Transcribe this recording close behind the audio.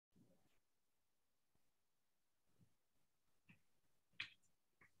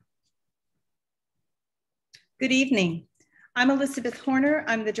Good evening. I'm Elizabeth Horner.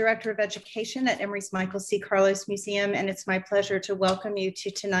 I'm the Director of Education at Emory's Michael C. Carlos Museum, and it's my pleasure to welcome you to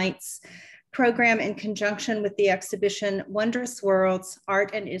tonight's program in conjunction with the exhibition Wondrous Worlds,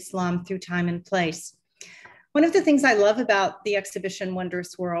 Art and Islam Through Time and Place. One of the things I love about the exhibition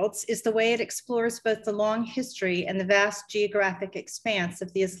Wondrous Worlds is the way it explores both the long history and the vast geographic expanse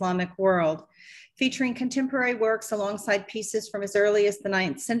of the Islamic world, featuring contemporary works alongside pieces from as early as the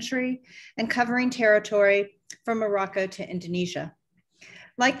 9th century and covering territory from Morocco to Indonesia.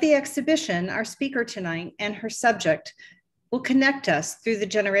 Like the exhibition, our speaker tonight and her subject will connect us through the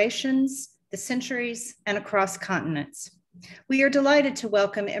generations, the centuries, and across continents. We are delighted to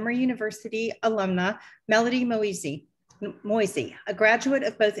welcome Emory University alumna Melody Moezzi, a graduate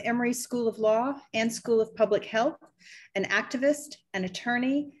of both Emory School of Law and School of Public Health, an activist, an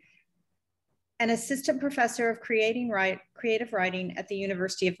attorney, and assistant professor of creative writing at the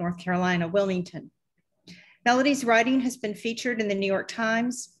University of North Carolina, Wilmington. Melody's writing has been featured in the New York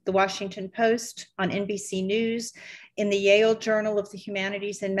Times, the Washington Post, on NBC News, in the Yale Journal of the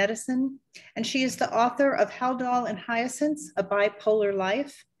Humanities and Medicine, and she is the author of Haldol and Hyacinths, A Bipolar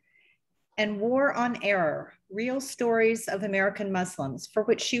Life, and War on Error, Real Stories of American Muslims, for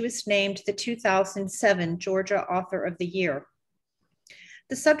which she was named the 2007 Georgia Author of the Year.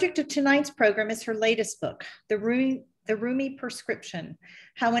 The subject of tonight's program is her latest book, The Rumi Prescription,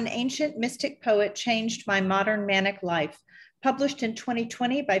 How an Ancient Mystic Poet Changed My Modern Manic Life, published in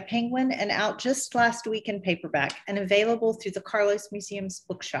 2020 by Penguin and out just last week in paperback and available through the Carlos Museum's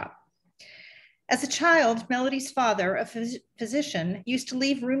bookshop. As a child, Melody's father, a physician, used to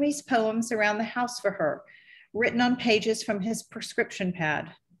leave Rumi's poems around the house for her, written on pages from his prescription pad.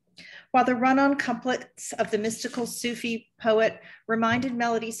 While the run-on couplets of the mystical Sufi poet reminded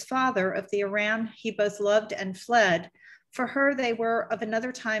Melody's father of the Iran he both loved and fled, for her they were of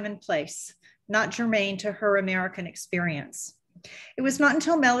another time and place, not germane to her American experience. It was not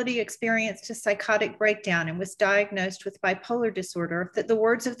until Melody experienced a psychotic breakdown and was diagnosed with bipolar disorder that the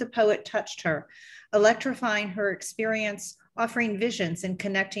words of the poet touched her, electrifying her experience, offering visions and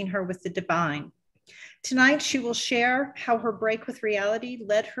connecting her with the divine. Tonight, she will share how her break with reality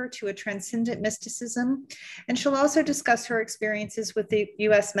led her to a transcendent mysticism, and she'll also discuss her experiences with the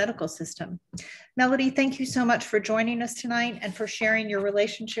U.S. medical system. Melody, thank you so much for joining us tonight and for sharing your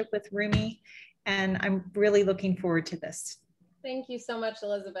relationship with Rumi, and I'm really looking forward to this. Thank you so much,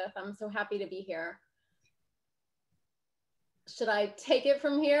 Elizabeth. I'm so happy to be here. Should I take it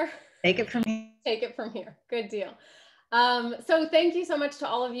from here? Take it from here. Take it from here. Good deal. So thank you so much to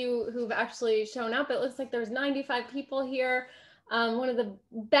all of you who've actually shown up. It looks like there's 95 people here. One of the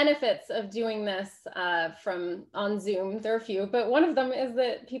benefits of doing this on Zoom, there are a few, but one of them is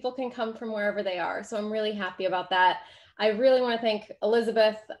that people can come from wherever they are. So I'm really happy about that. I really want to thank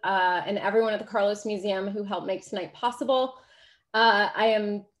Elizabeth and everyone at the Carlos Museum who helped make tonight possible. I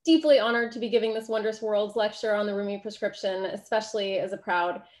am deeply honored to be giving this Wondrous Worlds lecture on the Rumi Prescription, especially as a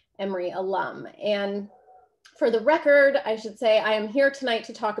proud Emory alum. And for the record, I should say I am here tonight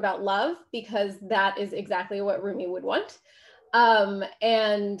to talk about love because that is exactly what Rumi would want.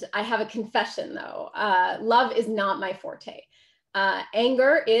 And I have a confession though. Love is not my forte.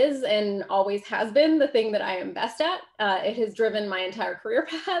 Anger is and always has been the thing that I am best at. It has driven my entire career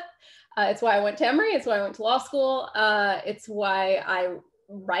path. It's why I went to Emory. It's why I went to law school. It's why I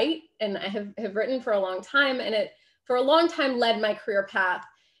write and I have written for a long time. And it for a long time led my career path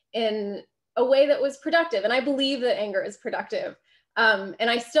in a way that was productive. And I believe that anger is productive. And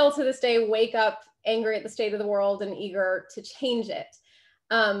I still to this day wake up angry at the state of the world and eager to change it.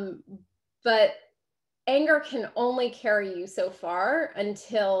 But anger can only carry you so far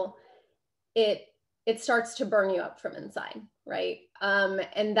until it starts to burn you up from inside, right?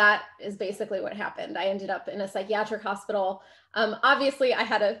 And that is basically what happened. I ended up in a psychiatric hospital. Obviously, I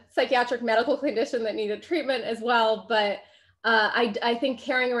had a psychiatric medical condition that needed treatment as well, but I think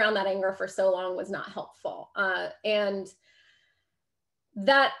carrying around that anger for so long was not helpful. And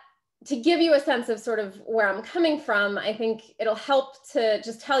that, to give you a sense of sort of where I'm coming from, I think it'll help to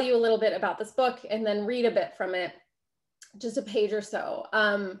just tell you a little bit about this book and then read a bit from it, just a page or so.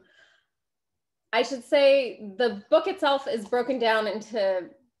 I should say the book itself is broken down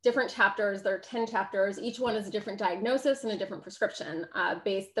into different chapters. There are 10 chapters. Each one is a different diagnosis and a different prescription.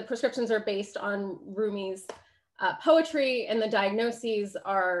 The prescriptions are based on Rumi's poetry, and the diagnoses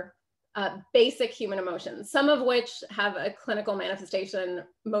are basic human emotions, some of which have a clinical manifestation,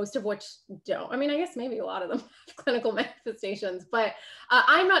 most of which don't. I mean, I guess maybe a lot of them have clinical manifestations, but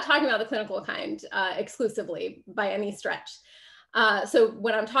I'm not talking about the clinical kind exclusively by any stretch. So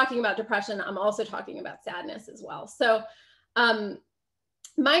when I'm talking about depression, I'm also talking about sadness as well. So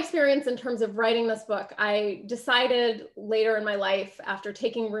my experience in terms of writing this book, I decided later in my life, after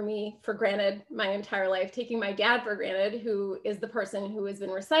taking Rumi for granted my entire life, taking my dad for granted, who is the person who has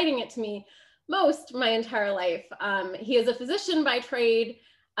been reciting it to me most my entire life. He is a physician by trade,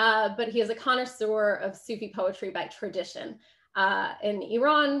 but he is a connoisseur of Sufi poetry by tradition. In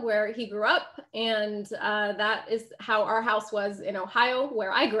Iran, where he grew up, and that is how our house was in Ohio,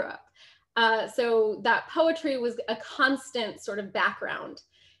 where I grew up. So that poetry was a constant sort of background.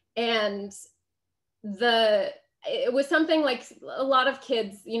 And it was something like a lot of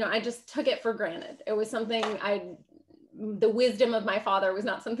kids, I just took it for granted. It was something the wisdom of my father was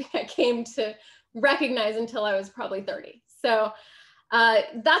not something I came to recognize until I was probably 30. So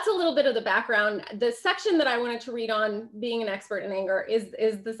that's a little bit of the background. The section that I wanted to read on being an expert in anger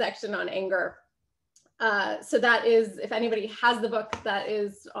is the section on anger. So that is, if anybody has the book, that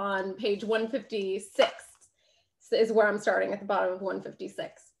is on page 156, is where I'm starting, at the bottom of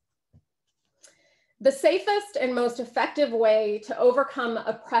 156. The safest and most effective way to overcome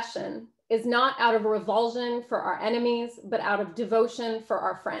oppression is not out of revulsion for our enemies, but out of devotion for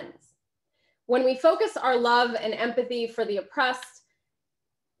our friends. When we focus our love and empathy for the oppressed,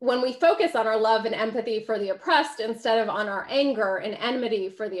 when we focus on our love and empathy for the oppressed instead of on our anger and enmity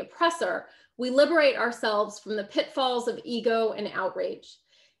for the oppressor, we liberate ourselves from the pitfalls of ego and outrage.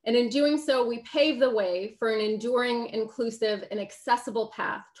 And in doing so, we pave the way for an enduring, inclusive, and accessible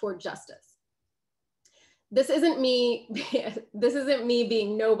path toward justice. This isn't me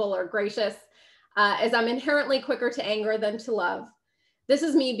being noble or gracious, as I'm inherently quicker to anger than to love. This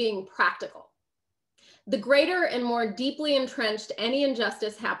is me being practical. The greater and more deeply entrenched any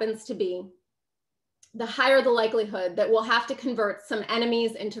injustice happens to be, the higher the likelihood that we'll have to convert some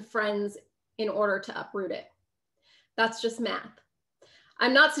enemies into friends in order to uproot it. That's just math.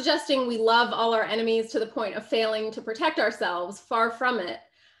 I'm not suggesting we love all our enemies to the point of failing to protect ourselves, far from it.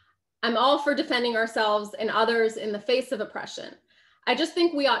 I'm all for defending ourselves and others in the face of oppression. I just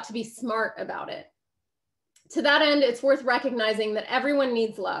think we ought to be smart about it. To that end, it's worth recognizing that everyone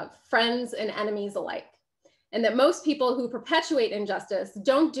needs love, friends and enemies alike, and that most people who perpetuate injustice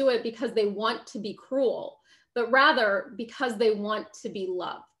don't do it because they want to be cruel, but rather because they want to be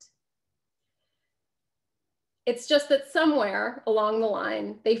loved. It's just that somewhere along the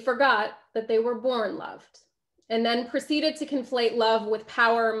line, they forgot that they were born loved, and then proceeded to conflate love with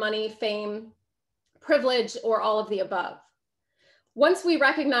power, money, fame, privilege, or all of the above. Once we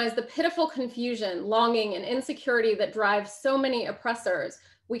recognize the pitiful confusion, longing, and insecurity that drives so many oppressors,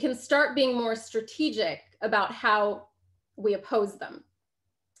 we can start being more strategic about how we oppose them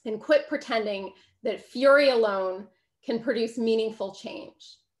and quit pretending that fury alone can produce meaningful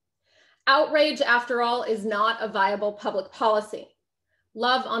change. Outrage, after all, is not a viable public policy.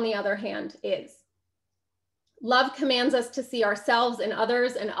 Love, on the other hand, is. Love commands us to see ourselves in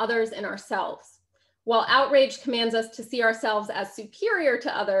others and others in ourselves, while outrage commands us to see ourselves as superior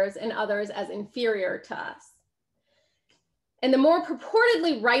to others and others as inferior to us. And the more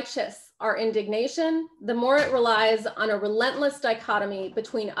purportedly righteous our indignation, the more it relies on a relentless dichotomy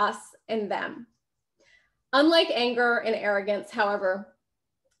between us and them. Unlike anger and arrogance, however,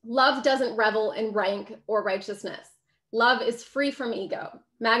 love doesn't revel in rank or righteousness. Love is free from ego.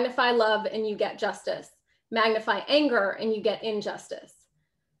 Magnify love and you get justice. Magnify anger and you get injustice.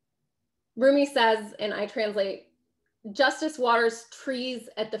 Rumi says, and I translate, justice waters trees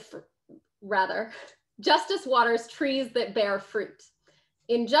justice waters trees that bear fruit.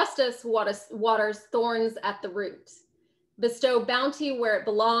 Injustice waters thorns at the root. Bestow bounty where it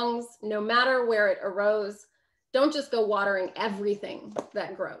belongs, no matter where it arose. Don't just go watering everything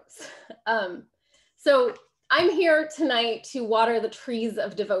that grows. So I'm here tonight to water the trees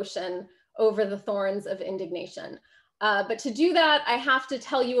of devotion over the thorns of indignation. But to do that, I have to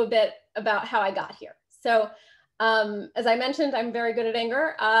tell you a bit about how I got here. So as I mentioned, I'm very good at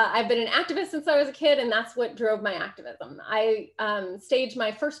anger. I've been an activist since I was a kid, and that's what drove my activism. I staged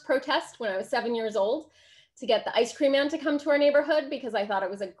my first protest when I was 7 years old to get the ice cream man to come to our neighborhood because I thought it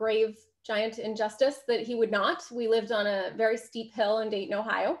was a grave, giant injustice that he would not. We lived on a very steep hill in Dayton,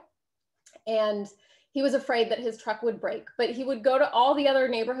 Ohio, and he was afraid that his truck would break, but he would go to all the other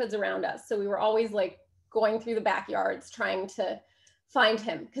neighborhoods around us. So we were always like going through the backyards trying to find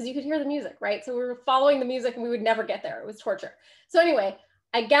him because you could hear the music, right? So we were following the music and we would never get there. It was torture. So anyway,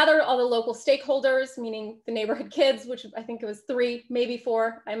 I gathered all the local stakeholders, meaning the neighborhood kids, which I think it was 3, maybe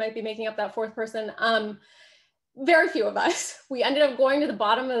 4. I might be making up that 4th person. Very few of us. We ended up going to the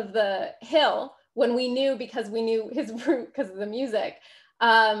bottom of the hill when we knew, because we knew his route because of the music.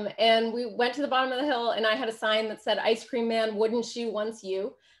 And we went to the bottom of the hill and I had a sign that said, ice cream man, wouldn't you once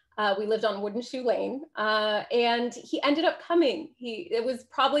you? We lived on Wooden Shoe Lane, and he ended up coming. It was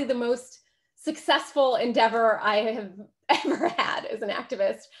probably the most successful endeavor I have ever had as an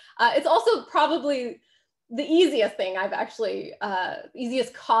activist. It's also probably the easiest thing I've actually,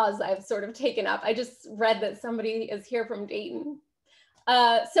 easiest cause I've sort of taken up. I just read that somebody is here from Dayton.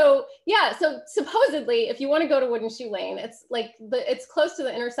 So yeah, so supposedly, if you want to go to Wooden Shoe Lane, it's like it's close to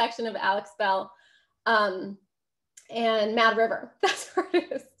the intersection of Alex Bell and Mad River. That's where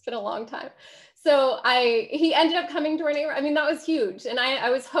it is. It's been a long time. So he ended up coming to our neighbor. I mean, that was huge. And I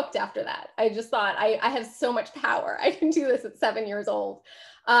was hooked after that. I just thought I have so much power. I can do this at 7 years old.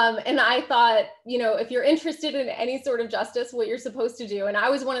 And I thought, you know, if you're interested in any sort of justice, what you're supposed to do. And I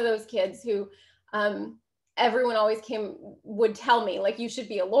was one of those kids who everyone always would tell me, like, you should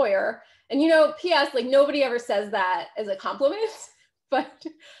be a lawyer. And, you know, PS, like, nobody ever says that as a compliment. But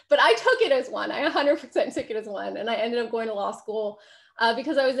I took it as one. I 100% took it as one. And I ended up going to law school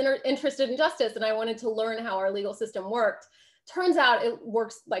because I was interested in justice and I wanted to learn how our legal system worked. Turns out it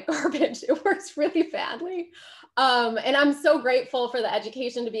works like garbage. It works really badly. And I'm so grateful for the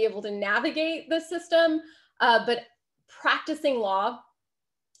education to be able to navigate the system. But practicing law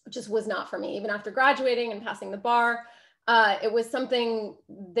just was not for me. Even after graduating and passing the bar, it was something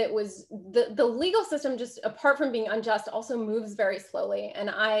that was, the legal system, just apart from being unjust, also moves very slowly. And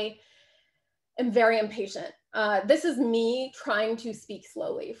I am very impatient. This is me trying to speak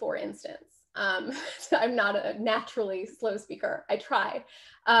slowly, for instance. I'm not a naturally slow speaker. I try,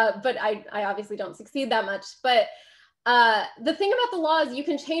 but I obviously don't succeed that much. But the thing about the law is you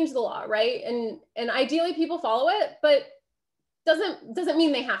can change the law, right? And ideally people follow it, but doesn't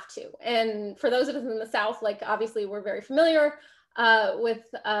mean they have to. And for those of us in the South, like obviously we're very familiar with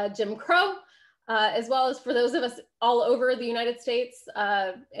Jim Crow, as well as for those of us all over the United States.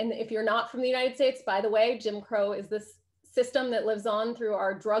 And if you're not from the United States, by the way, Jim Crow is this system that lives on through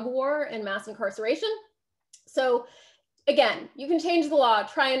our drug war and mass incarceration. So again, you can change the law,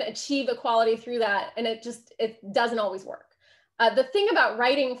 try and achieve equality through that, and it doesn't always work. The thing about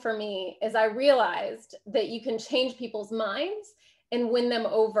writing for me is I realized that you can change people's minds and win them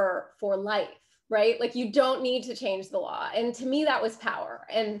over for life, right? Like you don't need to change the law. And to me, that was power.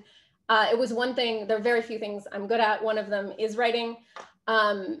 And it was one thing, there are very few things I'm good at. One of them is writing,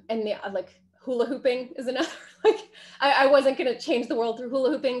 and like hula hooping is another. Like I wasn't gonna change the world through hula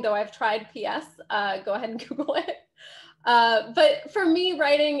hooping, though I've tried. PS, go ahead and Google it. But for me,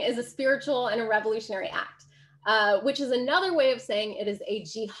 writing is a spiritual and a revolutionary act, which is another way of saying it is a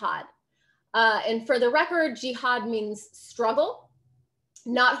jihad. And for the record, jihad means struggle,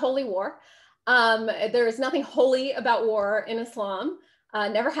 not holy war. There is nothing holy about war in Islam,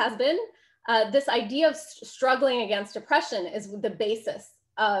 never has been. This idea of struggling against oppression is the basis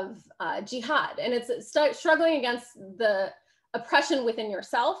of jihad. And it's struggling against the oppression within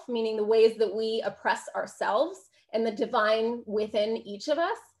yourself, meaning the ways that we oppress ourselves and the divine within each of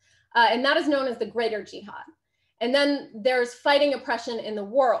us. And that is known as the greater jihad. And then there's fighting oppression in the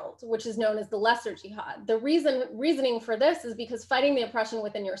world, which is known as the lesser jihad. The reasoning for this is because fighting the oppression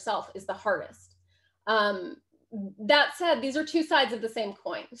within yourself is the hardest. That said, these are two sides of the same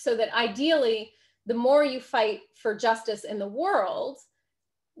coin. So that ideally, the more you fight for justice in the world,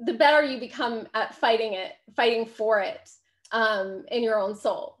 the better you become at fighting for it in your own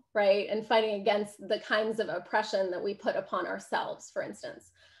soul, right? And fighting against the kinds of oppression that we put upon ourselves, for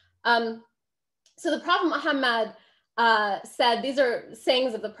instance. So the Prophet Muhammad said, these are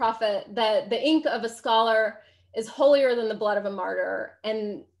sayings of the Prophet, that the ink of a scholar is holier than the blood of a martyr.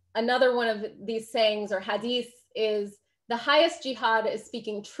 And another one of these sayings or hadiths is, the highest jihad is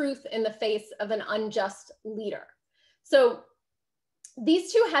speaking truth in the face of an unjust leader. So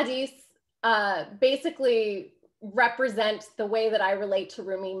these two hadiths basically represent the way that I relate to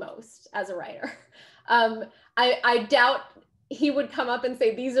Rumi most as a writer. I doubt he would come up and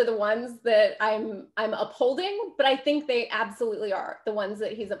say, these are the ones that I'm upholding, but I think they absolutely are the ones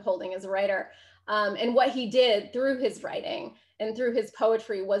that he's upholding as a writer. And what he did through his writing and through his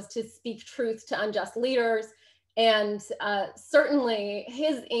poetry was to speak truth to unjust leaders. And certainly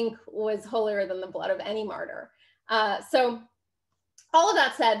his ink was holier than the blood of any martyr. So all of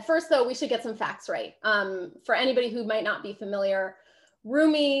that said, first though, we should get some facts right. For anybody who might not be familiar,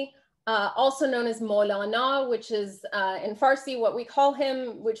 Rumi, also known as Maulana, which is in Farsi what we call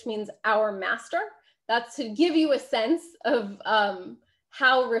him, which means our master. That's to give you a sense of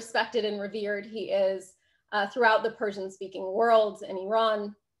how respected and revered he is throughout the Persian-speaking world in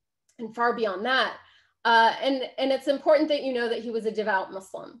Iran and far beyond that. And it's important that you know that he was a devout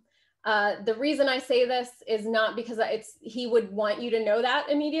Muslim. The reason I say this is not because he would want you to know that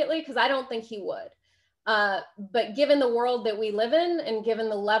immediately, because I don't think he would. But given the world that we live in, and given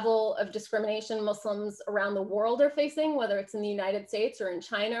the level of discrimination Muslims around the world are facing, whether it's in the United States or in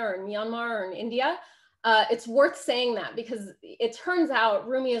China or in Myanmar or in India, it's worth saying that, because it turns out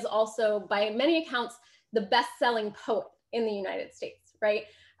Rumi is also, by many accounts, the best-selling poet in the United States, right?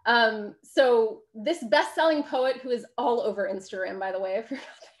 So this best-selling poet, who is all over Instagram, by the way, if you're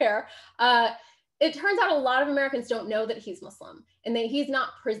not there, it turns out a lot of Americans don't know that he's Muslim, and that he's not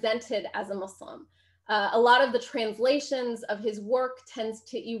presented as a Muslim. A lot of the translations of his work tends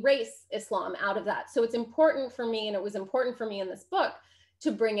to erase Islam out of that. So it's important for me, and it was important for me in this book,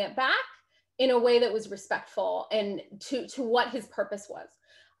 to bring it back in a way that was respectful and to what his purpose was.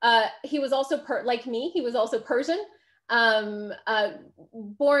 He was also, like me, he was also Persian,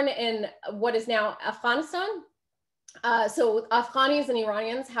 born in what is now Afghanistan. So Afghanis and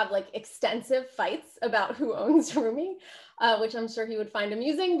Iranians have like extensive fights about who owns Rumi, which I'm sure he would find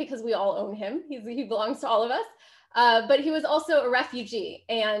amusing, because we all own him. He belongs to all of us. But he was also a refugee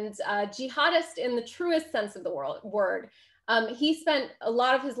and jihadist in the truest sense of the word. He spent a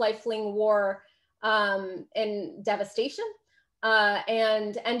lot of his life fleeing war and devastation,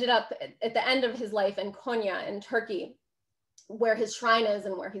 and ended up at the end of his life in Konya in Turkey, where his shrine is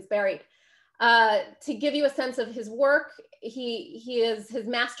and where he's buried. To give you a sense of his work, his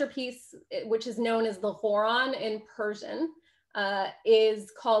masterpiece, which is known as the Quran in Persian,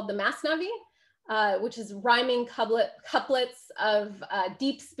 is called the Masnavi, which is rhyming couplets of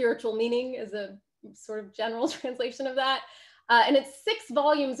deep spiritual meaning, is a sort of general translation of that. And it's 6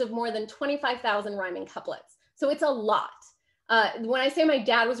 volumes of more than 25,000 rhyming couplets. So it's a lot. When I say my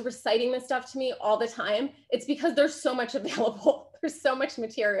dad was reciting this stuff to me all the time, it's because there's so much available. There's so much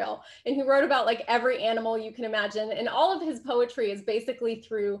material. And he wrote about like every animal you can imagine. And all of his poetry is basically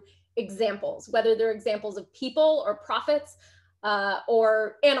through examples, whether they're examples of people or prophets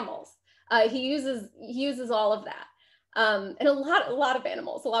or animals. He uses all of that. And a lot of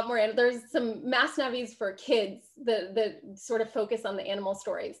animals, a lot more. There's some masnavis for kids that sort of focus on the animal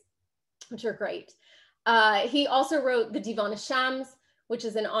stories, which are great. He also wrote the Divan Shams, which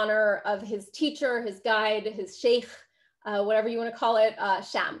is in honor of his teacher, his guide, his sheikh, whatever you want to call it,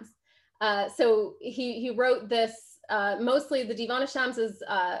 Shams. So he wrote this, mostly the Divan Shams is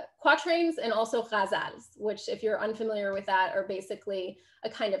quatrains and also ghazals, which, if you're unfamiliar with that, are basically a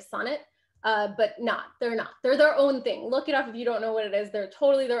kind of sonnet, but they're not. They're their own thing. Look it up if you don't know what it is. They're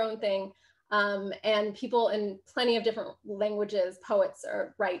totally their own thing. And people in plenty of different languages, poets,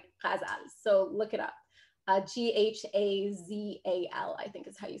 write ghazals. So look it up. Ghazal, I think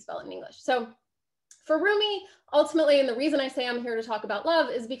is how you spell it in English. So for Rumi, ultimately, and the reason I say I'm here to talk about love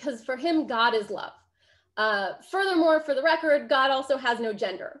is because for him, God is love. Furthermore, for the record, God also has no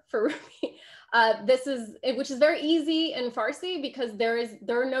gender for Rumi. Which is very easy in Farsi, because there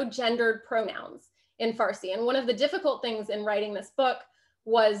are no gendered pronouns in Farsi. And one of the difficult things in writing this book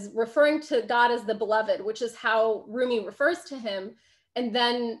was referring to God as the beloved, which is how Rumi refers to him. And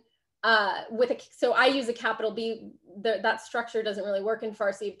then so I use a capital B, that structure doesn't really work in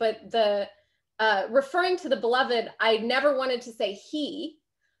Farsi, but the referring to the beloved, I never wanted to say he.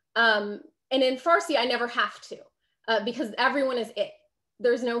 And in Farsi, I never have to, because everyone is it.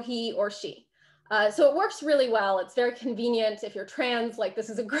 There's no he or she. So it works really well. It's very convenient if you're trans, like this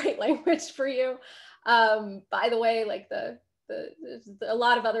is a great language for you. By the way, like a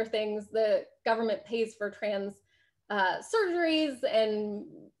lot of other things, the government pays for trans surgeries and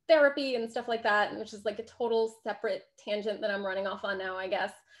therapy and stuff like that, which is like a total separate tangent that I'm running off on now, I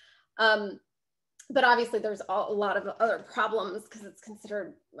guess. But obviously there's a lot of other problems, because it's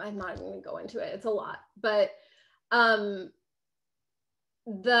considered, I'm not even gonna go into it, it's a lot. But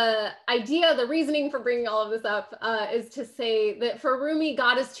the idea, the reasoning for bringing all of this up is to say that for Rumi,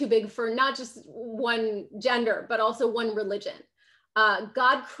 God is too big for not just one gender, but also one religion.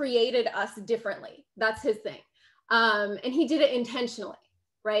 God created us differently. That's his thing. And he did it intentionally,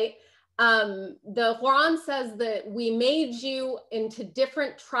 right? The Quran says that we made you into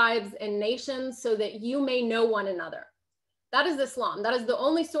different tribes and nations so that you may know one another. That is Islam. That is the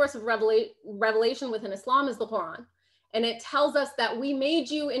only source of revelation within Islam, is the Quran. And it tells us that we made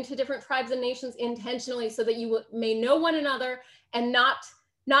you into different tribes and nations intentionally so that you may know one another and not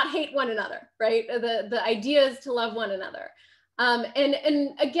hate one another, right? The idea is to love one another. And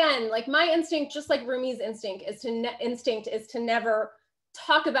again, like my instinct, just like Rumi's instinct is to never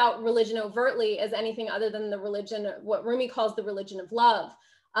talk about religion overtly as anything other than the religion, what Rumi calls the religion of love.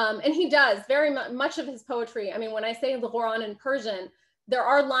 And he does very much of his poetry. I mean, when I say the Quran in Persian, there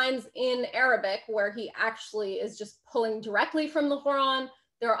are lines in Arabic where he actually is just pulling directly from the Quran.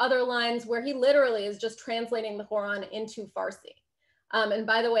 There are other lines where he literally is just translating the Quran into Farsi. And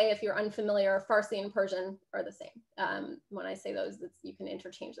by the way, if you're unfamiliar, Farsi and Persian are the same. When I say those, you can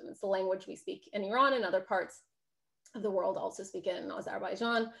interchange them. It's the language we speak in Iran and other parts of the world also speak it in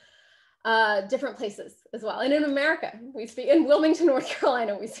Azerbaijan, different places as well. And in America, we speak, in Wilmington, North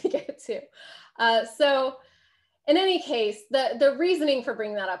Carolina, we speak it too. So in any case, the reasoning for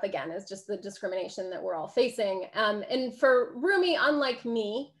bringing that up again is just the discrimination that we're all facing. And for Rumi, unlike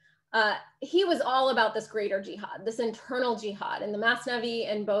me, he was all about this greater jihad, this internal jihad in the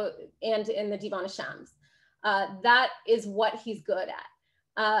Masnavi and in the Divan Shams. That is what he's good at.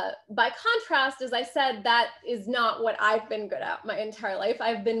 By contrast, as I said, that is not what I've been good at my entire life.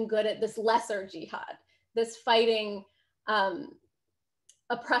 I've been good at this lesser jihad, this fighting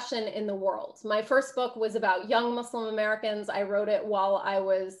oppression in the world. My first book was about young Muslim Americans. I wrote it while I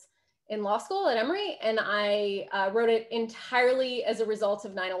was in law school at Emory, and I wrote it entirely as a result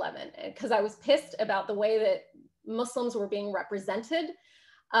of 9/11, because I was pissed about the way that Muslims were being represented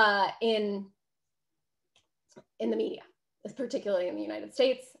in the media, particularly in the United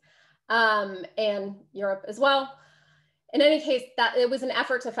States and Europe as well. In any case, that it was an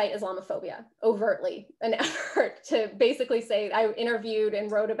effort to fight Islamophobia overtly, an effort to basically say, I interviewed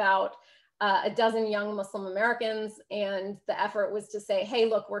and wrote about a dozen young Muslim Americans, and the effort was to say, hey,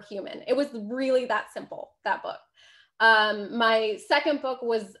 look, we're human. It was really that simple, that book. My second book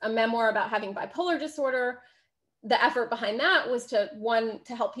was a memoir about having bipolar disorder. The effort behind that was to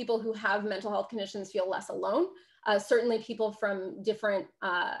help people who have mental health conditions feel less alone, certainly people from different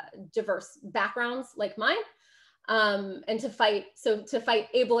diverse backgrounds like mine. And to fight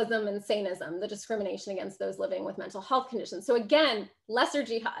ableism and saneism, the discrimination against those living with mental health conditions. So again, lesser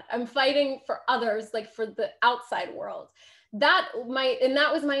jihad. I'm fighting for others, like for the outside world. That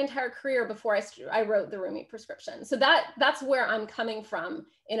was my entire career before I wrote the Rumi Prescription. So that's where I'm coming from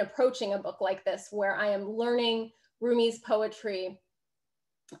in approaching a book like this, where I am learning Rumi's poetry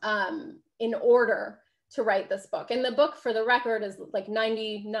in order to write this book. And the book, for the record, is like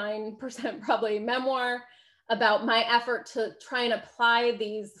 99% probably memoir about my effort to try and apply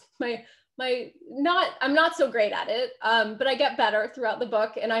these, I'm not so great at it, but I get better throughout the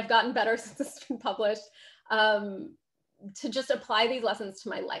book, and I've gotten better since it's been published, to just apply these lessons to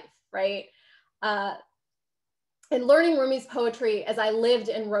my life, right? And learning Rumi's poetry as I lived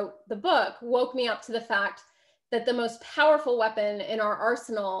and wrote the book woke me up to the fact that the most powerful weapon in our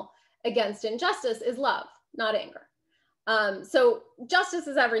arsenal against injustice is love, not anger. So justice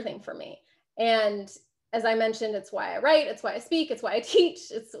is everything for me. And as I mentioned, it's why I write, it's why I speak, it's why I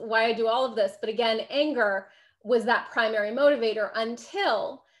teach, it's why I do all of this. But again, anger was that primary motivator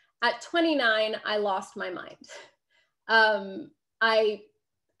until at 29, I lost my mind.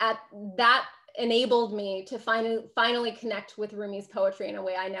 That enabled me to finally connect with Rumi's poetry in a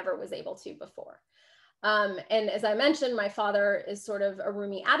way I never was able to before. And as I mentioned, my father is sort of a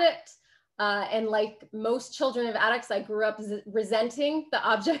Rumi addict. And like most children of addicts, I grew up resenting the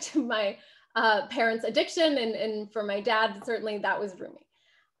object of my parents' addiction, and for my dad, certainly that was Rumi.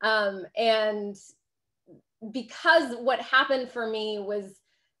 And because what happened for me was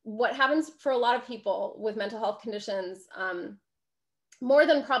what happens for a lot of people with mental health conditions, more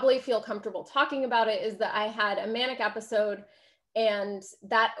than probably feel comfortable talking about it, is that I had a manic episode, and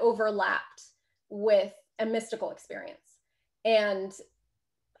that overlapped with a mystical experience. And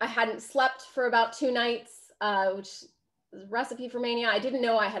I hadn't slept for about 2 nights, which is a recipe for mania. I didn't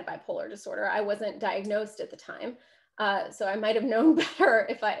know I had bipolar disorder. I wasn't diagnosed at the time. So I might have known better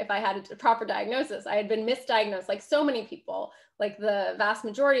if I had a proper diagnosis. I had been misdiagnosed, like so many people, like the vast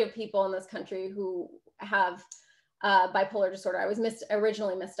majority of people in this country who have bipolar disorder. I was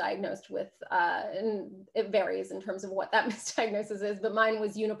originally misdiagnosed with, and it varies in terms of what that misdiagnosis is, but mine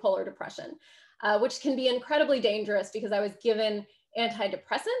was unipolar depression, which can be incredibly dangerous because I was given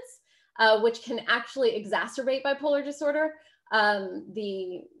antidepressants, which can actually exacerbate bipolar disorder,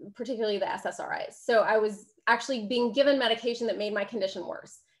 particularly the SSRIs. So I was actually being given medication that made my condition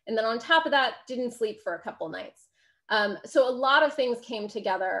worse. And then on top of that, didn't sleep for a couple nights. So a lot of things came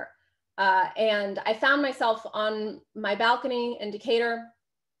together, and I found myself on my balcony in Decatur,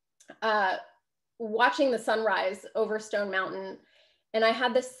 watching the sunrise over Stone Mountain. And I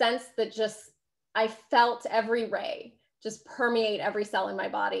had this sense that I felt every ray just permeate every cell in my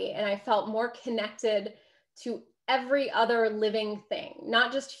body. And I felt more connected to every other living thing,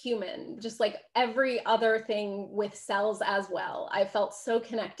 not just human, just like every other thing with cells as well. I felt so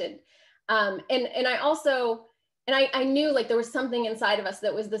connected. And I knew like there was something inside of us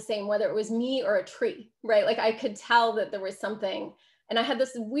that was the same, whether it was me or a tree, right? Like I could tell that there was something, and I had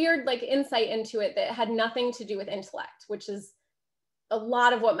this weird like insight into it that had nothing to do with intellect, which is a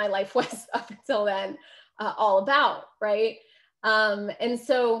lot of what my life was up until then all about, right? And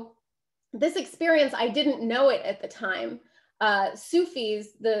so this experience, I didn't know it at the time. Sufis,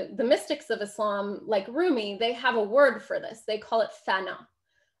 the mystics of Islam, like Rumi, they have a word for this. They call it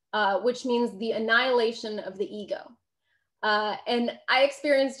fana, which means the annihilation of the ego. And I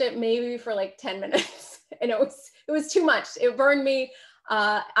experienced it maybe for like 10 minutes and it was too much. It burned me.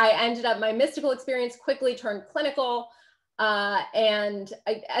 I ended up, my mystical experience quickly turned clinical.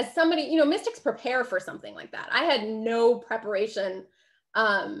 As somebody, you know, mystics prepare for something like that. I had no preparation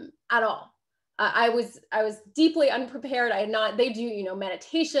at all. I was deeply unprepared. I had not, they do, you know,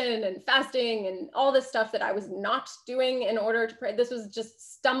 meditation and fasting and all this stuff that I was not doing in order to pray. This was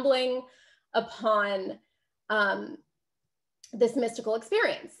just stumbling upon this mystical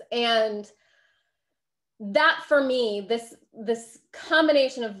experience. And that for me, this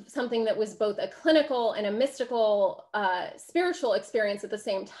combination of something that was both a clinical and a mystical spiritual experience at the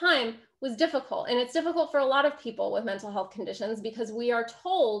same time was difficult. And it's difficult for a lot of people with mental health conditions because we are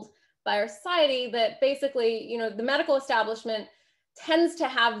told by our society that basically, you know, the medical establishment tends to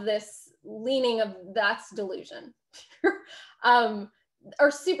have this leaning of that's delusion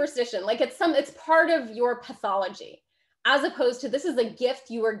or superstition. Like it's part of your pathology, as opposed to this is a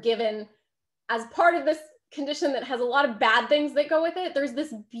gift you were given as part of this condition that has a lot of bad things that go with it. There's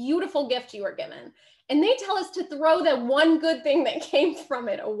this beautiful gift you were given. And they tell us to throw that one good thing that came from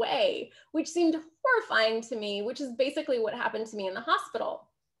it away, which seemed horrifying to me, which is basically what happened to me in the hospital.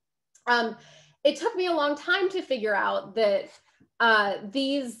 It took me a long time to figure out that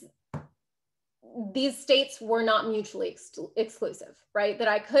these states were not mutually exclusive, right? That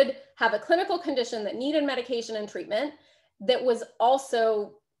I could have a clinical condition that needed medication and treatment that was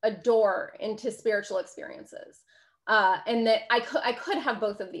also a door into spiritual experiences. And that I could have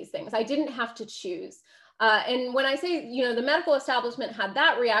both of these things. I didn't have to choose. And when I say, you know, the medical establishment had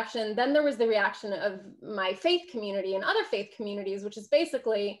that reaction, then there was the reaction of my faith community and other faith communities, which is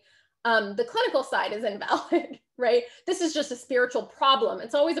basically the clinical side is invalid, right? This is just a spiritual problem.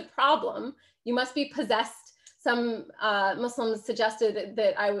 It's always a problem. You must be possessed. Some Muslims suggested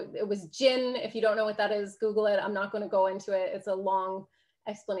that it was jinn. If you don't know what that is, Google it. I'm not going to go into it. It's a long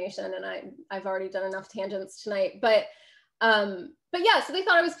explanation, and I've already done enough tangents tonight. But yeah, so they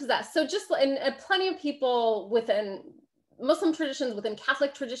thought I was possessed. So just and plenty of people within Muslim traditions, within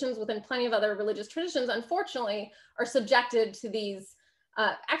Catholic traditions, within plenty of other religious traditions, unfortunately, are subjected to these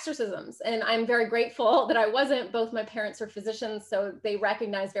exorcisms. And I'm very grateful that I wasn't. Both my parents are physicians, so they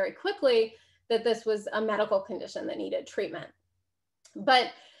recognized very quickly that this was a medical condition that needed treatment.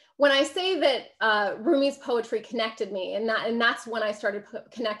 But when I say that Rumi's poetry connected me, and that's when I started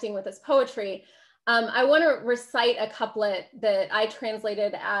connecting with his poetry, I want to recite a couplet that I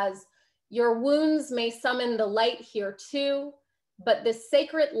translated as, "Your wounds may summon the light here too, but this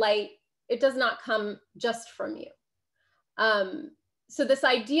sacred light, it does not come just from you." So this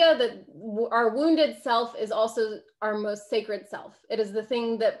idea that our wounded self is also our most sacred self. It is the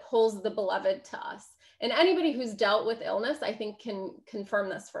thing that pulls the beloved to us. And anybody who's dealt with illness, I think, can confirm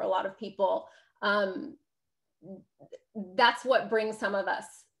this for a lot of people. That's what brings some of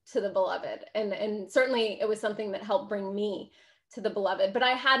us to the beloved. And certainly it was something that helped bring me to the beloved, but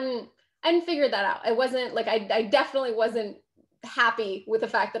I hadn't figured that out. I wasn't like, I definitely wasn't happy with the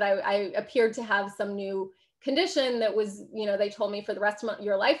fact that I appeared to have some new condition that was, you know, they told me for the rest of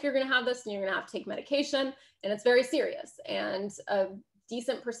your life, you're going to have this and you're going to have to take medication, and it's very serious. And a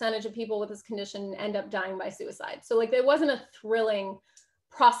decent percentage of people with this condition end up dying by suicide. So like, it wasn't a thrilling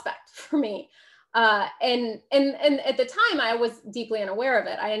prospect for me. And at the time I was deeply unaware of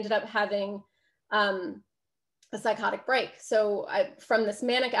it. I ended up having a psychotic break. So from this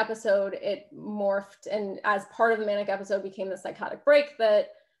manic episode, it morphed, and as part of the manic episode became the psychotic break that,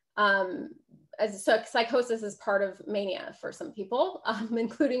 so psychosis is part of mania for some people,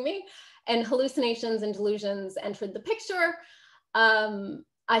 including me, and hallucinations and delusions entered the picture.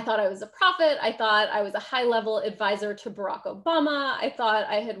 I thought I was a prophet. I thought I was a high-level advisor to Barack Obama. I thought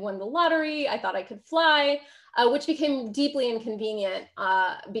I had won the lottery. I thought I could fly, which became deeply inconvenient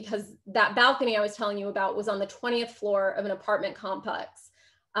because that balcony I was telling you about was on the 20th floor of an apartment complex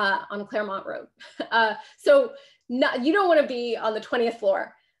on Claremont Road. So you don't want to be on the 20th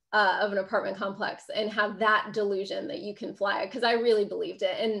floor of an apartment complex and have that delusion that you can fly, because I really believed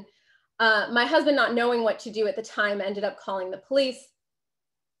it. And my husband, not knowing what to do at the time, ended up calling the police.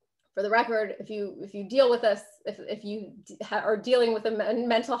 For the record, if you deal with this, if you are dealing with a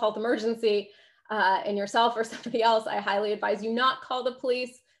mental health emergency in yourself or somebody else, I highly advise you not call the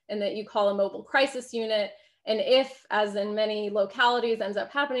police, and that you call a mobile crisis unit. And if, as in many localities ends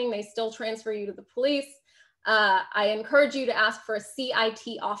up happening, they still transfer you to the police, I encourage you to ask for a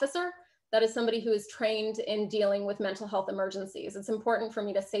CIT officer. That is somebody who is trained in dealing with mental health emergencies. It's important for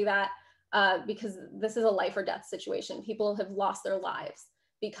me to say that because this is a life or death situation. People have lost their lives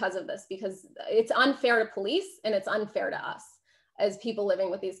because of this, because it's unfair to police and it's unfair to us as people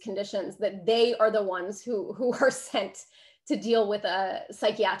living with these conditions, that they are the ones who are sent to deal with a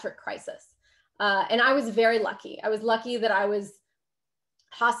psychiatric crisis. And I was very lucky. I was lucky that I was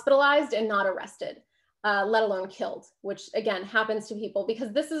hospitalized and not arrested, let alone killed, which again happens to people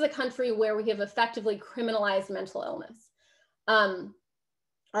because this is a country where we have effectively criminalized mental illness.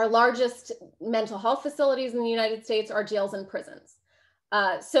 Our largest mental health facilities in the United States are jails and prisons.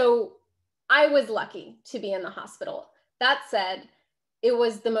 So I was lucky to be in the hospital. That said, it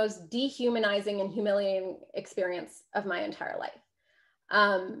was the most dehumanizing and humiliating experience of my entire life.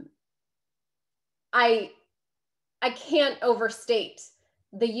 I can't overstate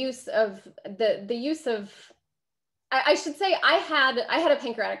the use of I should say I had a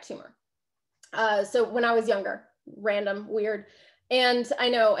pancreatic tumor. So when I was younger, random, weird. And I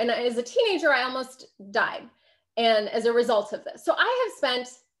know, and as a teenager, I almost died. And as a result of this, so I have spent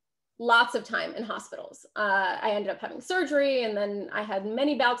lots of time in hospitals. I ended up having surgery, and then I had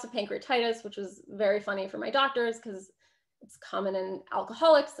many bouts of pancreatitis, which was very funny for my doctors because it's common in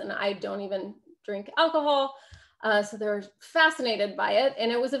alcoholics, and I don't even drink alcohol. So they're fascinated by it.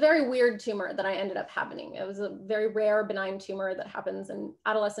 And it was a very weird tumor that I ended up having. It was a very rare benign tumor that happens in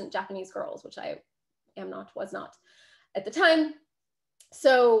adolescent Japanese girls, which I was not at the time.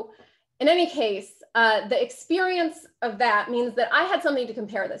 So in any case, the experience of that means that I had something to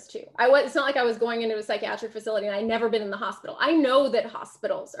compare this to. It's not like I was going into a psychiatric facility and I'd never been in the hospital. I know that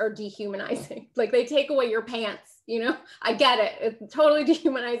hospitals are dehumanizing. Like they take away your pants, you know, I get it. It's totally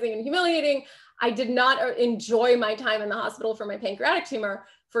dehumanizing and humiliating. I did not enjoy my time in the hospital for my pancreatic tumor,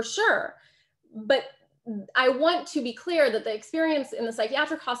 for sure. But I want to be clear that the experience in the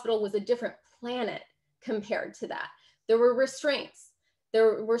psychiatric hospital was a different planet compared to that. There were restraints.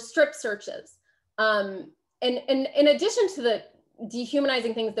 There were strip searches. And in addition to the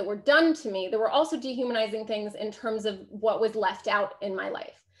dehumanizing things that were done to me, there were also dehumanizing things in terms of what was left out in my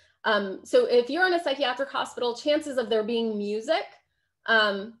life. So if you're in a psychiatric hospital, chances of there being music,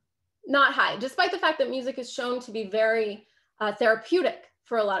 not high, despite the fact that music is shown to be very therapeutic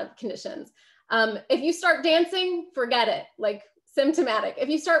for a lot of conditions. If you start dancing, forget it, like symptomatic. If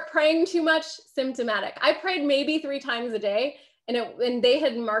you start praying too much, symptomatic. I prayed maybe 3 times a day, and they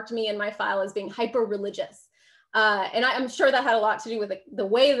had marked me in my file as being hyper religious. And I'm sure that had a lot to do with the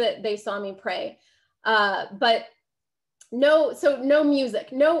way that they saw me pray. But no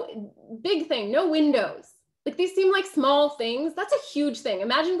music, no big thing, no windows. Like these seem like small things. That's a huge thing.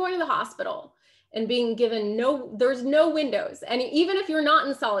 Imagine going to the hospital and being given there's no windows. And even if you're not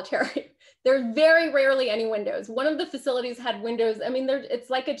in solitary, there's very rarely any windows. One of the facilities had windows. I mean, it's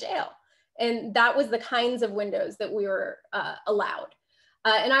like a jail. And that was the kinds of windows that we were allowed.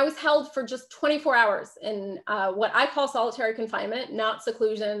 And I was held for just 24 hours in what I call solitary confinement, not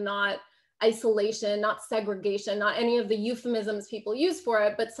seclusion, not isolation, not segregation, not any of the euphemisms people use for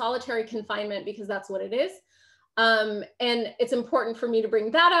it, but solitary confinement, because that's what it is. And it's important for me to bring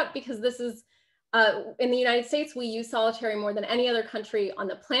that up because this is, in the United States, we use solitary more than any other country on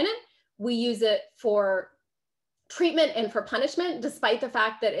the planet. We use it for treatment and for punishment, despite the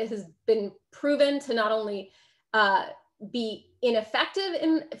fact that it has been proven to not only be ineffective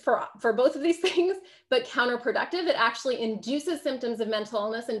for both of these things, but counterproductive. It actually induces symptoms of mental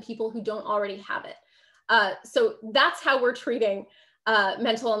illness in people who don't already have it. So that's how we're treating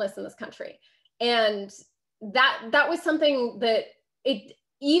mental illness in this country. And that was something that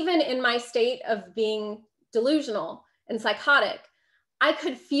even in my state of being delusional and psychotic, I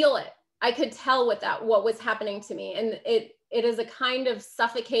could feel it. I could tell what was happening to me. And it is a kind of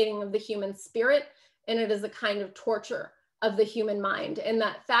suffocating of the human spirit, and it is a kind of torture of the human mind. And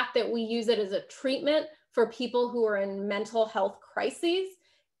that fact that we use it as a treatment for people who are in mental health crises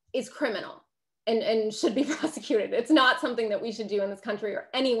is criminal and should be prosecuted. It's not something that we should do in this country or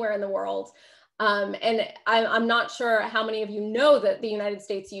anywhere in the world. And I'm not sure how many of you know that the United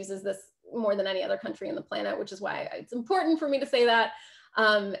States uses this more than any other country on the planet, which is why it's important for me to say that.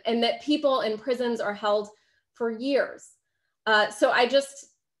 And that people in prisons are held for years. So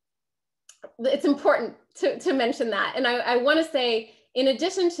it's important to mention that. And I want to say, in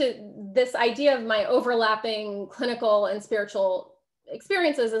addition to this idea of my overlapping clinical and spiritual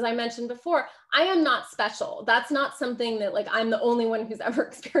experiences, as I mentioned before, I am not special. That's not something that like I'm the only one who's ever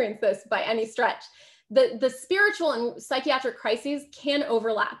experienced this by any stretch. The spiritual and psychiatric crises can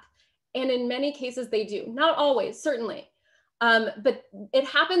overlap. And in many cases they do, not always, certainly. But it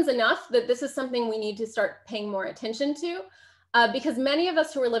happens enough that this is something we need to start paying more attention to. because many of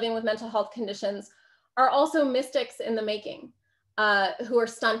us who are living with mental health conditions are also mystics in the making, who are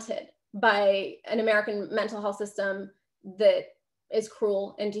stunted by an American mental health system that is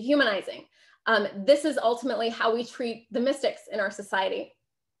cruel and dehumanizing. This is ultimately how we treat the mystics in our society.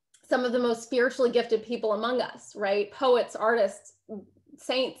 Some of the most spiritually gifted people among us, right? Poets, artists,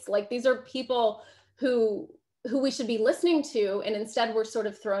 saints, like these are people who we should be listening to, and instead we're sort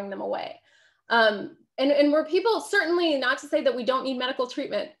of throwing them away. And we're people, certainly not to say that we don't need medical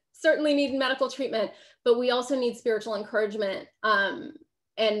treatment, certainly need medical treatment, but we also need spiritual encouragement.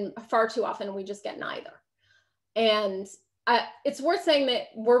 And far too often we just get neither. And it's worth saying that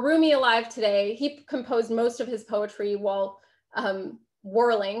were Rumi alive today, he composed most of his poetry while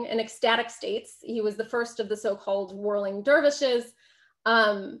whirling in ecstatic states. He was the first of the so-called whirling dervishes.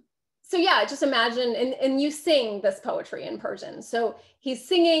 So yeah, just imagine, and you sing this poetry in Persian. So he's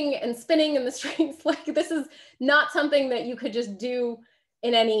singing and spinning in the streets. Like this is not something that you could just do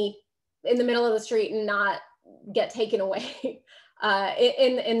in the middle of the street and not get taken away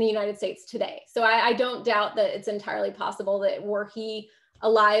in the United States today. So I don't doubt that it's entirely possible that were he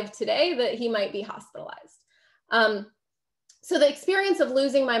alive today, that he might be hospitalized. So the experience of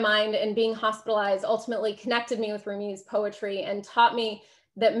losing my mind and being hospitalized ultimately connected me with Rumi's poetry and taught me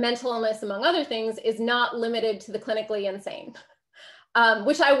that mental illness, among other things, is not limited to the clinically insane,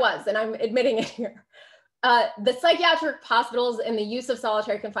 which I was, and I'm admitting it here. The psychiatric hospitals and the use of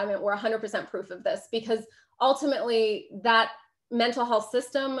solitary confinement were 100% proof of this, because ultimately that mental health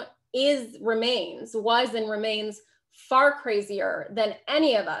system was and remains far crazier than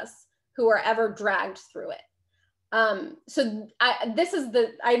any of us who are ever dragged through it. So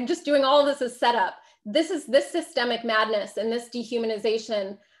I'm just doing all of this as setup. This systemic madness and this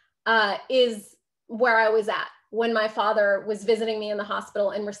dehumanization is where I was at when my father was visiting me in the hospital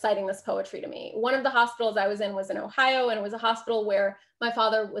and reciting this poetry to me. One of the hospitals I was in was in Ohio, and it was a hospital where my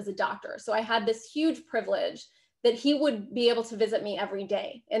father was a doctor. So I had this huge privilege that he would be able to visit me every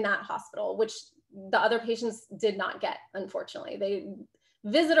day in that hospital, which the other patients did not get, unfortunately.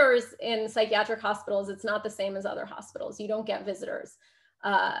 Visitors in psychiatric hospitals, it's not the same as other hospitals. You don't get visitors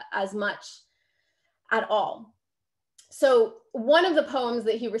as much at all. So one of the poems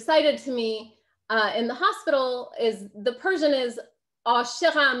that he recited to me in the hospital is, the Persian is,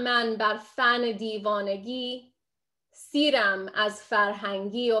 "Ashiqam man bar fan divanagi, siram az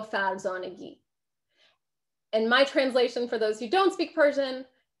farhangi o farzanagi." And my translation for those who don't speak Persian,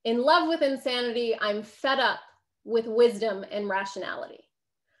 "In love with insanity, I'm fed up with wisdom and rationality."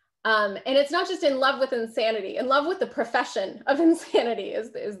 And it's not just in love with insanity, in love with the profession of insanity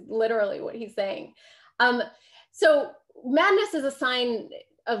is literally what he's saying. So madness is a sign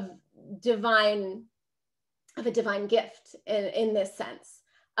of a divine gift in this sense.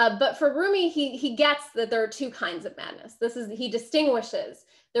 But for Rumi, he gets that there are two kinds of madness. He distinguishes.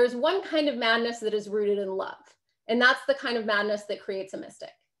 There's one kind of madness that is rooted in love, and that's the kind of madness that creates a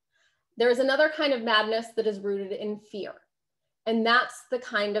mystic. There's another kind of madness that is rooted in fear, and that's the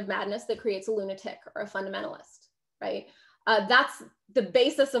kind of madness that creates a lunatic or a fundamentalist, right? That's the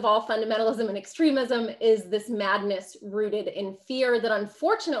basis of all fundamentalism and extremism, is this madness rooted in fear that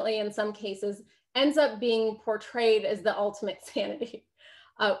unfortunately in some cases ends up being portrayed as the ultimate sanity,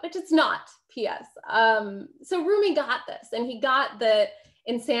 which it's not, P.S. So Rumi got this, and he got that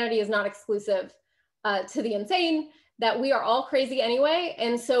insanity is not exclusive to the insane, that we are all crazy anyway.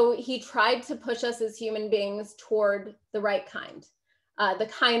 And so he tried to push us as human beings toward the right kind, the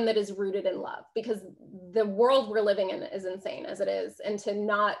kind that is rooted in love, because the world we're living in is insane as it is. And to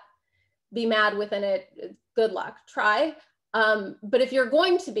not be mad within it, good luck, try. But if you're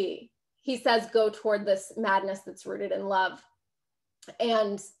going to be, he says, go toward this madness that's rooted in love.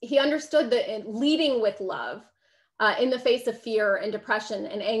 And he understood that leading with love in the face of fear and depression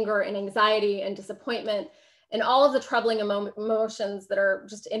and anger and anxiety and disappointment and all of the troubling emotions that are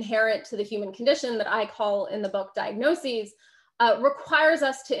just inherent to the human condition that I call in the book diagnoses, requires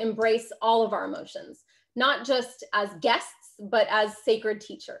us to embrace all of our emotions, not just as guests, but as sacred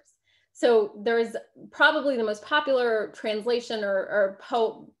teachers. So there's probably the most popular translation or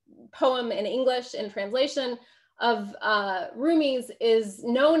poem in English in translation of Rumi's is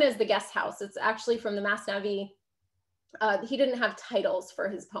known as The Guest House. It's actually from the Masnavi. He didn't have titles for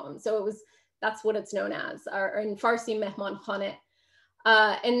his poems, so that's what it's known as, or in Farsi, Mehman Khane.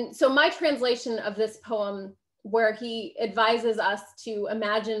 And so my translation of this poem, where he advises us to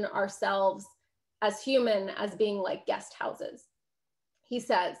imagine ourselves as human, as being like guest houses. He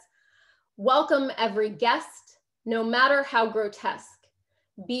says, "Welcome every guest, no matter how grotesque.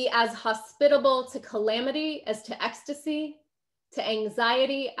 Be as hospitable to calamity as to ecstasy, to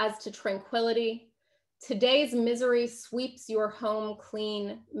anxiety as to tranquility, Today's misery sweeps your home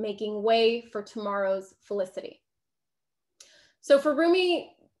clean, making way for tomorrow's felicity. So for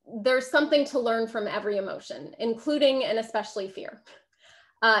Rumi, there's something to learn from every emotion, including and especially fear.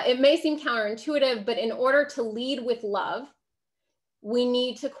 It may seem counterintuitive, but in order to lead with love, we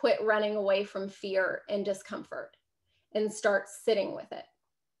need to quit running away from fear and discomfort and start sitting with it.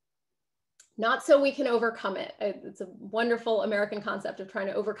 Not so we can overcome it. It's a wonderful American concept of trying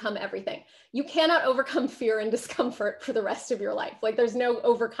to overcome everything. You cannot overcome fear and discomfort for the rest of your life. Like, there's no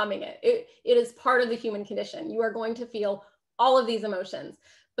overcoming it. It is part of the human condition. You are going to feel all of these emotions,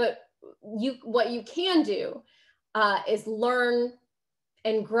 but what you can do is learn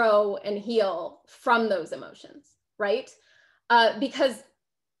and grow and heal from those emotions, right? Because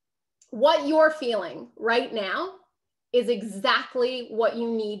what you're feeling right now is exactly what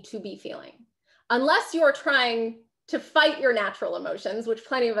you need to be feeling. Unless you're trying to fight your natural emotions, which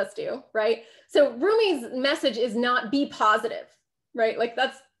plenty of us do, right? So Rumi's message is not be positive, right? Like,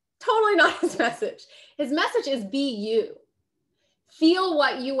 that's totally not his message. His message is be you. Feel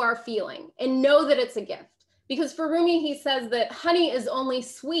what you are feeling and know that it's a gift. Because for Rumi, he says that honey is only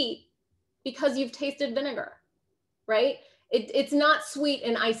sweet because you've tasted vinegar, right? It's not sweet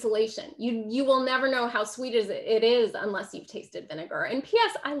in isolation. You will never know how sweet it is unless you've tasted vinegar. And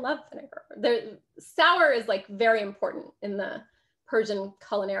P.S., I love vinegar. Sour is like very important in the Persian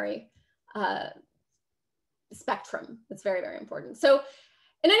culinary spectrum. It's very, very important. So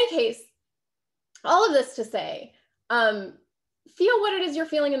in any case, all of this to say, feel what it is you're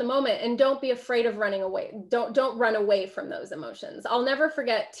feeling in the moment and don't be afraid of running away. Don't run away from those emotions. I'll never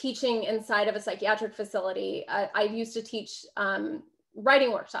forget teaching inside of a psychiatric facility. I used to teach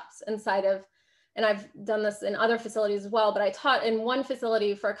writing workshops inside of, and I've done this in other facilities as well, but I taught in one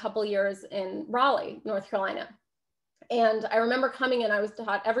facility for a couple years in Raleigh, North Carolina. And I remember coming in, I was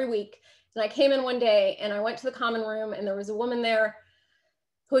taught every week, and I came in one day and I went to the common room and there was a woman there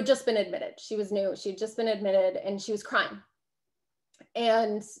who had just been admitted. She was new, she'd just been admitted and she was crying.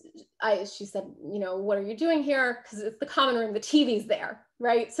 And she said, you know, what are you doing here? Because it's the common room, the TV's there,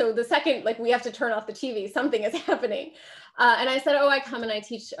 right? So the second, like, we have to turn off the TV, something is happening. And I said, oh, I come and I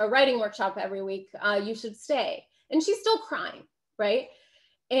teach a writing workshop every week. You should stay. And she's still crying, right?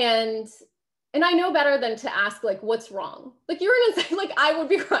 And I know better than to ask, like, what's wrong? Like, you're gonna say, like, I would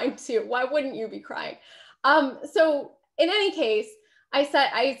be crying too. Why wouldn't you be crying? So in any case, I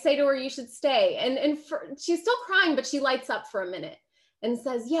say to her, you should stay. And she's still crying, but she lights up for a minute and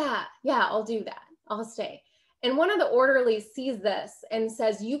says, yeah, I'll do that. I'll stay. And one of the orderlies sees this and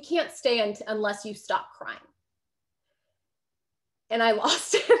says, you can't stay unless you stop crying. And I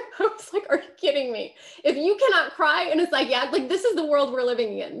lost it. I was like, are you kidding me? If you cannot cry in a psychiatric, like, this is the world we're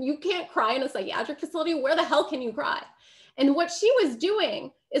living in. You can't cry in a psychiatric facility. Where the hell can you cry? And what she was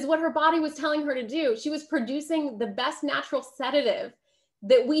doing is what her body was telling her to do. She was producing the best natural sedative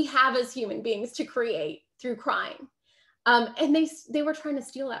that we have as human beings to create through crying. And they were trying to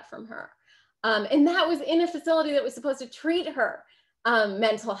steal that from her. And that was in a facility that was supposed to treat her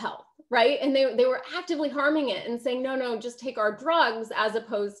mental health, right? And they were actively harming it and saying, no, just take our drugs, as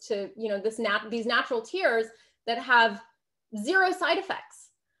opposed to, you know, these natural tears that have zero side effects.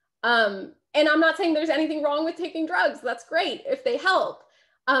 And I'm not saying there's anything wrong with taking drugs. That's great if they help.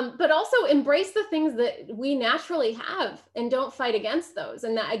 But also embrace the things that we naturally have and don't fight against those.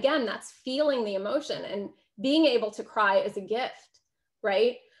 And that, again, that's feeling the emotion and being able to cry is a gift,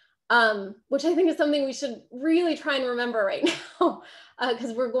 right? Which I think is something we should really try and remember right now,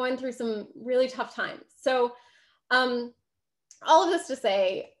 because we're going through some really tough times. So all of this to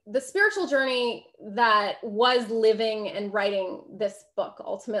say, the spiritual journey that was living and writing this book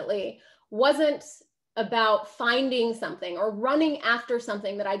ultimately wasn't about finding something or running after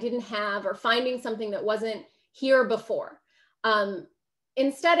something that I didn't have or finding something that wasn't here before.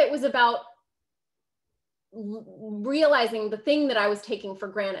 Instead, it was about realizing the thing that I was taking for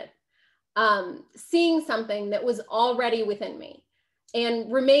granted, seeing something that was already within me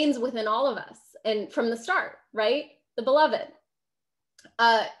and remains within all of us. And from the start, right? The beloved.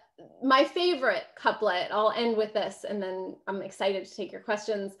 My favorite couplet, I'll end with this and then I'm excited to take your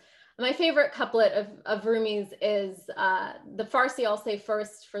questions. My favorite couplet of Rumi's is the Farsi. I'll say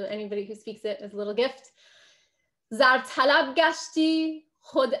first for anybody who speaks it as a little gift. Zar talab gashti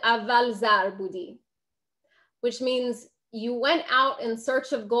khud aval zar budi, which means you went out in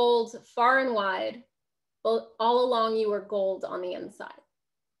search of gold far and wide, but all along you were gold on the inside.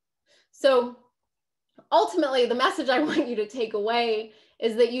 So ultimately, the message I want you to take away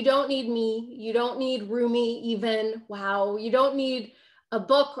is that you don't need me, you don't need Rumi even, wow, you don't need a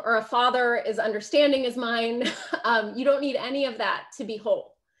book or a father as understanding as mine. You don't need any of that to be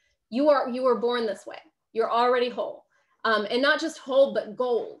whole. You were born this way. You're already whole. And not just whole, but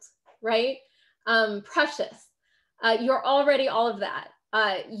gold, right? Precious. You're already all of that.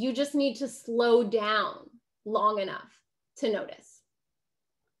 You just need to slow down long enough to notice.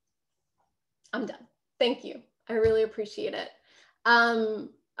 I'm done. Thank you. I really appreciate it. All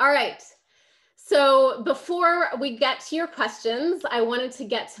right. So before we get to your questions, I wanted to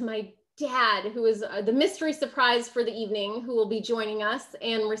get to my dad, who is the mystery surprise for the evening, who will be joining us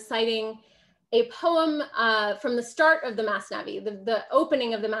and reciting a poem from the start of the Masnavi, the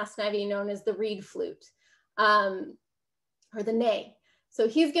opening of the Masnavi, known as the reed flute, or the ney. So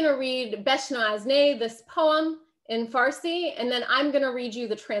he's going to read Beshno az ney, this poem in Farsi, and then I'm going to read you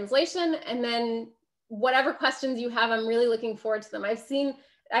the translation, and then whatever questions you have, I'm really looking forward to them.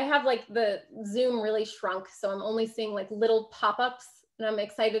 I have like the Zoom really shrunk, so I'm only seeing like little pop-ups, and I'm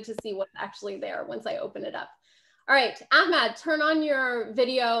excited to see what's actually there once I open it up. All right, Ahmad, turn on your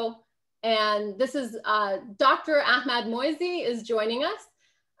video. And this is Dr. Ahmad Moezzi is joining us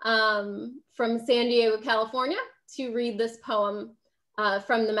from San Diego, California, to read this poem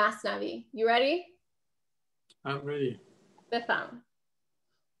from the Masnavi. You ready? I'm ready. بفهم.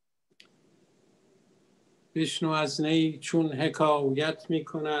 بشنو از نی چون حکایت می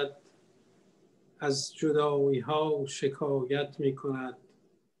کند، از جدایی ها شکایت می کند،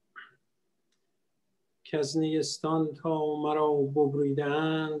 که از نیستان تا مرا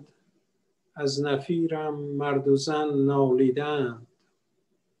ببریدند، از نفیرم مرد و زن نالیدند.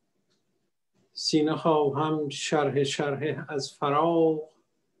 سینه خواهم شرح از فراق،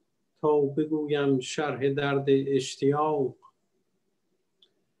 تا بگویم شرح درد اشتیاق.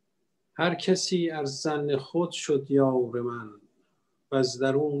 هر کسی از زن خود شد یار من، و از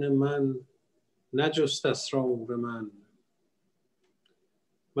درون من نجست اسرار من.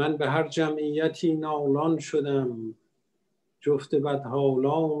 من به هر جمعیتی نالان شدم، جفت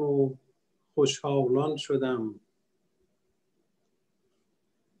بدحالان و خوشحالان شدم.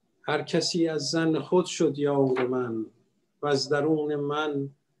 هر کسی از زن خود شد یار من، و از درون من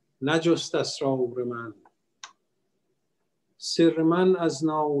نجست اسرار من. سر من از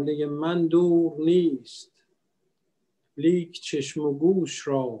ناله من دور نیست، لیک چشم و گوش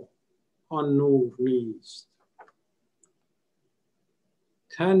را آن نور نیست.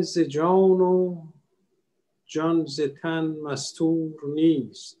 تن ز جان و جان ز تن مستور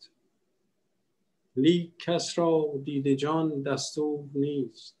نیست، لیک کس را دید جان دستور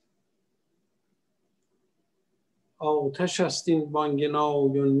نیست. آتش است این بانگ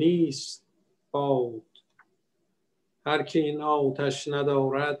نای و نیست باد، هر که این آتش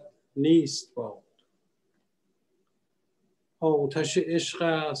ندارد نیست باد. آتش عشق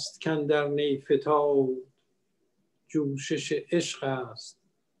است کاندر نی فتاد، جوشش عشق است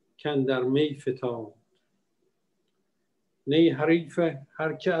کاندر می فتاد. نی حریف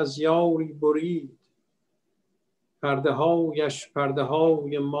هر که از یاری برید، پرده هایش پرده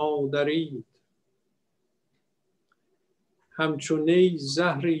های ما درید. همچو نی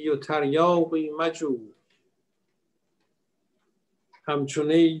زهری و تریاقی مجوی، همچو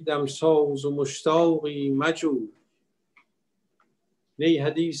نی دمساز و مشتاقی مجوی. نی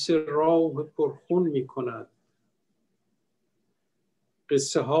حدیث راه پرخون می کند،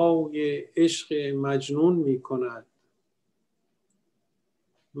 قصه های عشق مجنون می کند.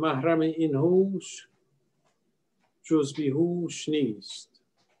 محرم این هوش جز بیهوش نیست،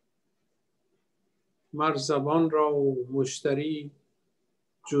 مر زبان را مشتری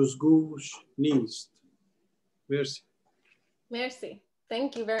جز گوش نیست. مرسی. Merci.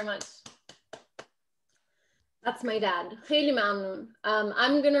 Thank you very much. That's my dad. خیلی ممنون.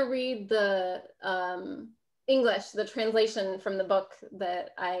 I'm going to read the English, the translation from the book that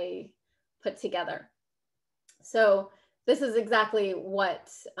I put together. So this is exactly what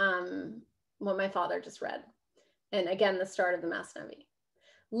my father just read. And again, the start of the Masnavi.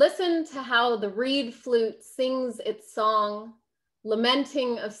 Listen to how the reed flute sings its song,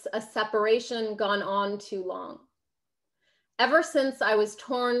 lamenting a separation gone on too long. Ever since I was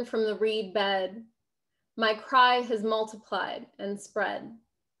torn from the reed bed, my cry has multiplied and spread.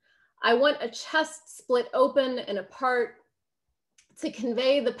 I want a chest split open and apart to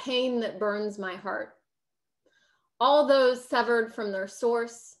convey the pain that burns my heart. All those severed from their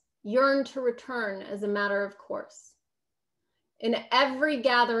source yearn to return as a matter of course. In every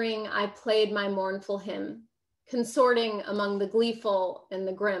gathering, I played my mournful hymn, consorting among the gleeful and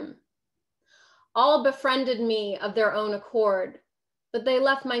the grim. All befriended me of their own accord, but they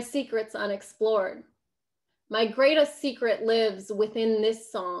left my secrets unexplored. My greatest secret lives within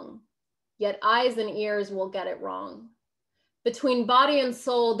this song, yet eyes and ears will get it wrong. Between body and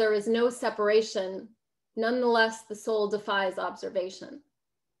soul, there is no separation. Nonetheless, the soul defies observation.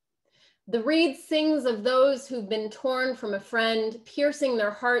 The reed sings of those who've been torn from a friend, piercing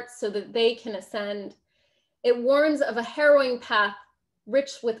their hearts so that they can ascend. It warns of a harrowing path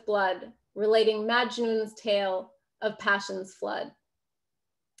rich with blood, relating Majnun's tale of passion's flood.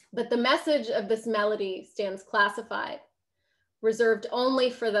 But the message of this melody stands classified, reserved only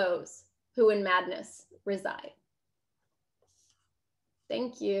for those who in madness reside.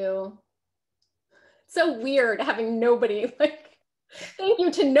 Thank you. It's so weird having nobody, like, thank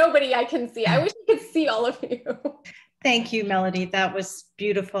you to nobody I can see. I wish I could see all of you. Thank you, Melody. That was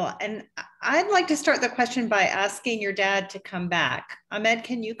beautiful. And I'd like to start the question by asking your dad to come back. Ahmed,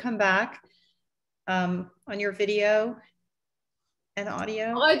 can you come back on your video and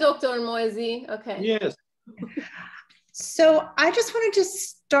audio? Hi, Dr. Moezzi. Okay. Yes. So I just wanted to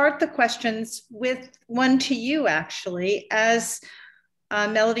start the questions with one to you, actually, as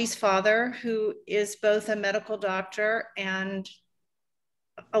Melody's father, who is both a medical doctor and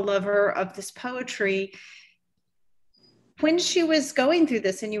a lover of this poetry. When she was going through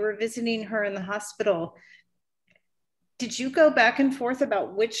this and you were visiting her in the hospital, did you go back and forth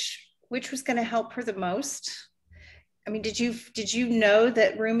about which was going to help her the most? I mean, did you know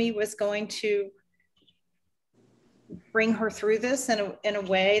that Rumi was going to bring her through this in a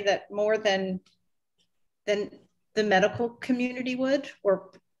way that more than the medical community would? Or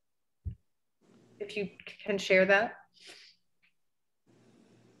if you can share that.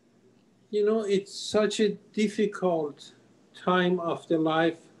 You know, it's such a difficult time of the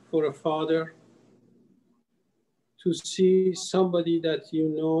life for a father to see somebody that you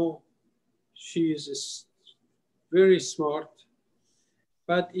know she is very smart,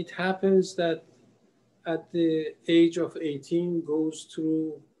 but it happens that at the age of 18 goes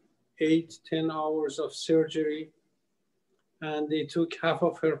through 8-10 hours of surgery, and they took half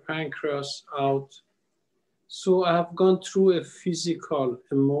of her pancreas out. So I have gone through a physical,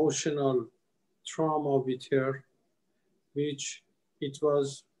 emotional trauma with her, which it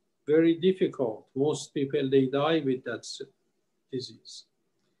was very difficult. Most people, they die with that disease.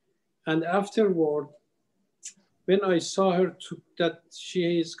 And afterward, when I saw her that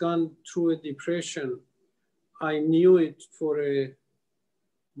she has gone through a depression, I knew it for a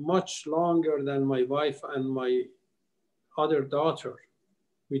much longer than my wife and my other daughter,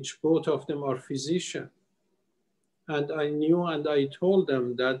 which both of them are physicians. And I knew, and I told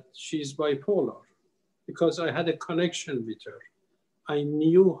them that she's bipolar because I had a connection with her. I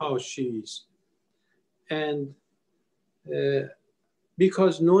knew how she is. And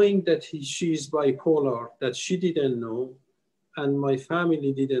because knowing that she is bipolar, that she didn't know, and my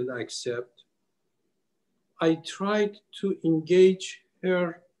family didn't accept, I tried to engage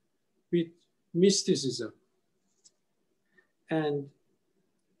her with mysticism. And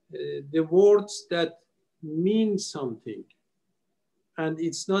the words that mean something. And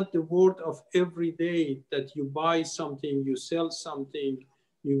it's not the word of every day that you buy something, you sell something,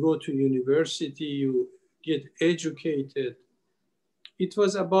 you go to university, you get educated. It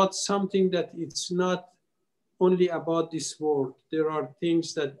was about something that it's not only about this world. There are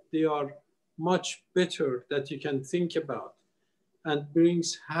things that they are much better that you can think about and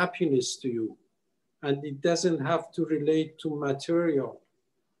brings happiness to you. And it doesn't have to relate to material.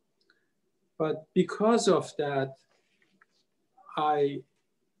 But because of that, I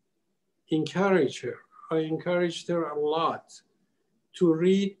encouraged her. I encouraged her a lot to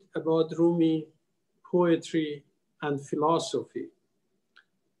read about Rumi poetry and philosophy.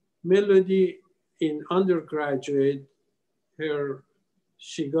 Melody in undergraduate,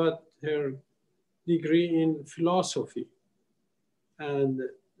 she got her degree in philosophy. And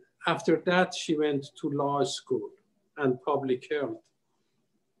after that, she went to law school and public health.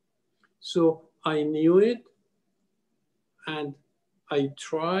 So I knew it, and I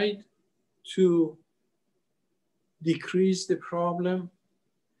tried to decrease the problem,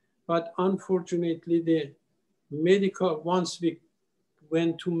 but unfortunately once we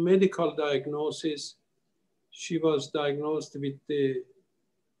went to medical diagnosis, she was diagnosed with the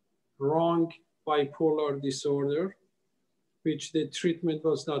wrong bipolar disorder, which the treatment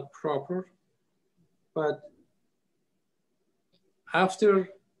was not proper. But after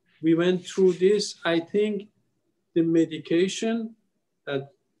we went through this, I think the medication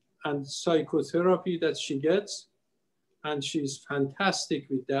and psychotherapy that she gets, and she's fantastic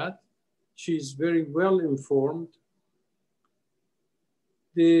with that. She's very well informed.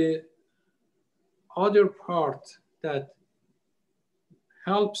 The other part that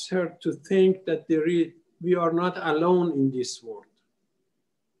helps her to think that we are not alone in this world.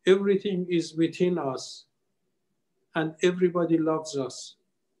 Everything is within us, and everybody loves us.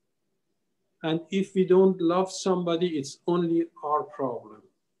 And if we don't love somebody, it's only our problem.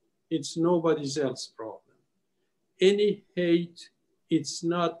 it's nobody's else's problem. Any hate, it's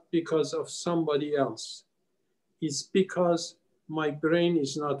not because of somebody else. It's because my brain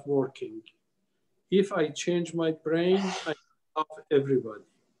is not working. If I change my brain, I love everybody.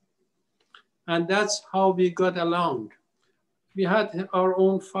 And that's how we got along. We had our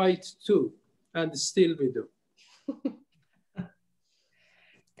own fight too, and still we do.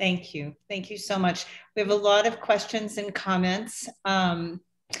 Thank you. Thank you so much. We have a lot of questions and comments.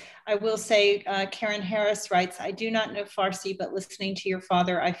 I will say, Karen Harris writes, I do not know Farsi, but listening to your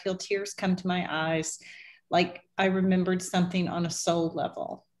father, I feel tears come to my eyes, like I remembered something on a soul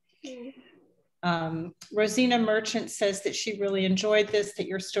level. Rosina Merchant says that she really enjoyed this, that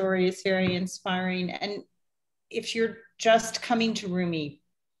your story is very inspiring. And if you're just coming to Rumi,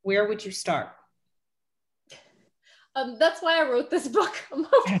 where would you start? That's why I wrote this book. I'm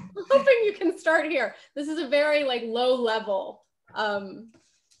hoping you can start here. This is a very like low level,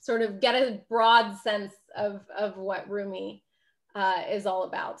 sort of get a broad sense of what Rumi is all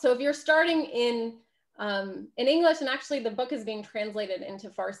about. So if you're starting in English, and actually the book is being translated into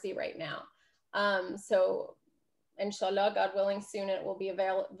Farsi right now. So inshallah, God willing, soon it will be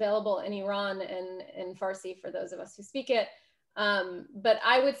available in Iran and in Farsi for those of us who speak it. But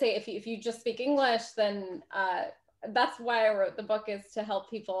I would say if you just speak English, then that's why I wrote the book, is to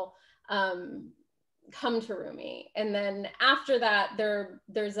help people come to Rumi. And then after that,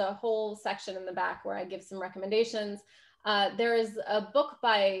 there's a whole section in the back where I give some recommendations. There is a book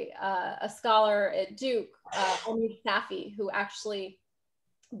by a scholar at Duke, Omid Safi, who actually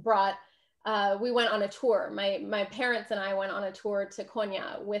brought, we went on a tour. My parents and I went on a tour to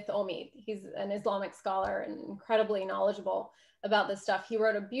Konya with Omid. He's an Islamic scholar and incredibly knowledgeable about this stuff. He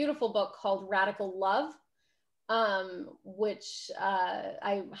wrote a beautiful book called Radical Love, which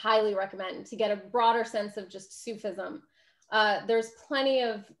I highly recommend to get a broader sense of just Sufism. There's plenty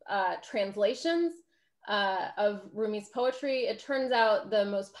of translations of Rumi's poetry. It turns out the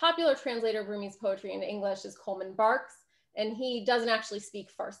most popular translator of Rumi's poetry into English is Coleman Barks, and he doesn't actually speak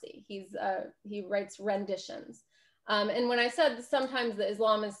Farsi. He writes renditions. And when I said sometimes the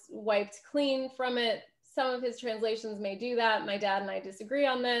Islam is wiped clean from it, some of his translations may do that. My dad and I disagree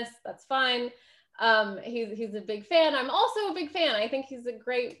on this. That's fine. He's a big fan. I'm also a big fan. I think he's a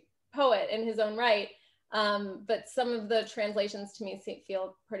great poet in his own right. But some of the translations to me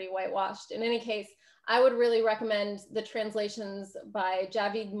feel pretty whitewashed. In any case, I would really recommend the translations by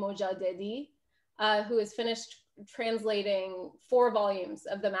Javid Mojaddedi, who has finished translating 4 volumes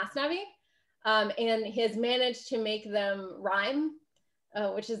of the Masnavi, and he has managed to make them rhyme,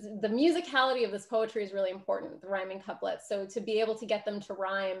 which is the musicality of this poetry is really important, the rhyming couplets. So to be able to get them to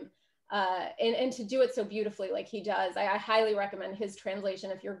rhyme and to do it so beautifully like he does, I highly recommend his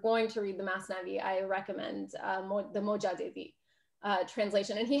translation. If you're going to read the Masnavi, I recommend the Mojaddedi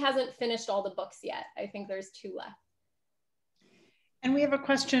translation. And he hasn't finished all the books yet. I think there's 2 left. And we have a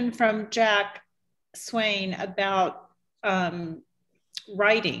question from Jack Swain about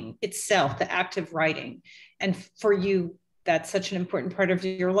writing itself, the act of writing. And for you, that's such an important part of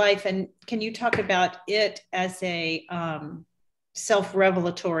your life. And can you talk about it as a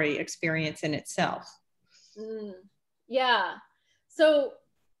self-revelatory experience in itself? Yeah. So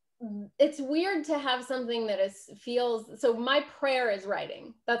it's weird to have something that feels, so my prayer is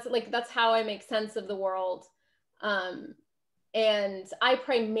writing. That's how I make sense of the world. And I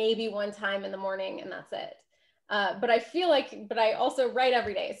pray maybe one time in the morning and that's it. But I also write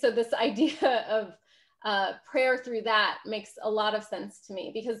every day. So this idea of prayer through that makes a lot of sense to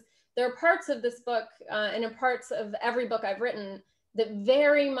me, because there are parts of this book and in parts of every book I've written that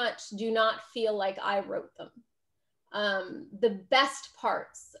very much do not feel like I wrote them. The best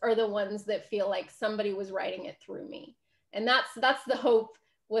parts are the ones that feel like somebody was writing it through me. And that's the hope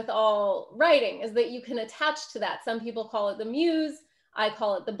with all writing, is that you can attach to that. Some people call it the muse. I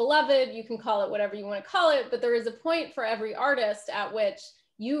call it the beloved. You can call it whatever you want to call it, but there is a point for every artist at which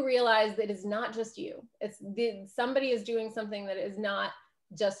you realize that it's not just you. Somebody is doing something that is not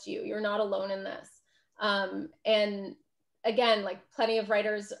just you. You're not alone in this. And again, like plenty of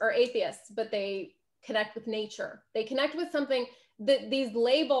writers are atheists, but they connect with nature. They connect with something that these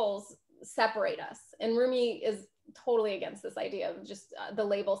labels separate us. And Rumi is totally against this idea of just the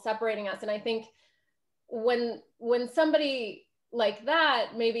label separating us. And I think when somebody like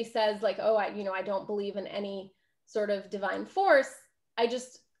that maybe says like, oh, I don't believe in any sort of divine force,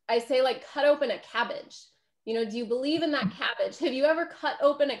 I say like, cut open a cabbage. Do you believe in that cabbage? Have you ever cut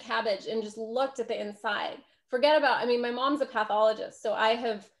open a cabbage and just looked at the inside? Forget about, my mom's a pathologist, so I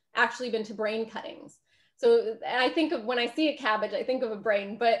have actually been to brain cuttings. So I think of, when I see a cabbage, I think of a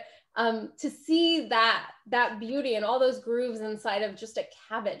brain, but To see that beauty and all those grooves inside of just a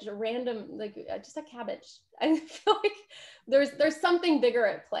cabbage, a random, like just a cabbage. I feel like there's something bigger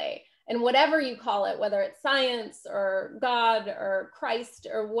at play. And whatever you call it, whether it's science or God or Christ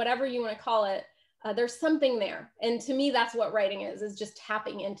or whatever you want to call it, there's something there. And to me, that's what writing is just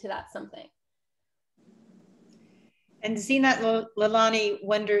tapping into that something. And Zinat Lalani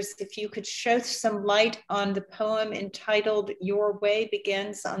wonders if you could show some light on the poem entitled Your Way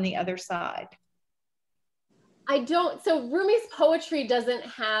Begins on the Other Side. I don't, so Rumi's poetry doesn't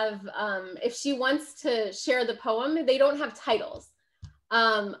have, if she wants to share the poem, they don't have titles.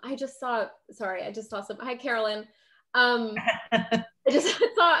 I just saw some, hi Carolyn. I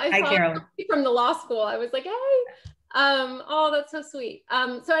Hi, Carolyn. From the law school. I was like, hey, oh, that's so sweet.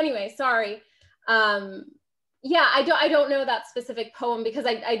 So anyway, sorry. Yeah, I don't know that specific poem because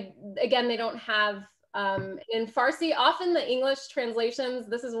again, they don't have, in Farsi, often the English translations,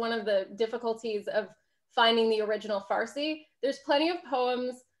 this is one of the difficulties of finding the original Farsi. There's plenty of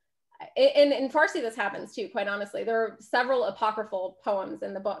poems, in Farsi this happens too, quite honestly. There are several apocryphal poems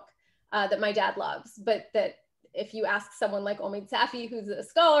in the book that my dad loves, but that if you ask someone like Omid Safi, who's a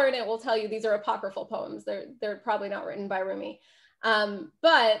scholar in it, will tell you these are apocryphal poems. They're probably not written by Rumi,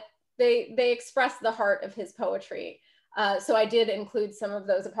 but they express the heart of his poetry. So I did include some of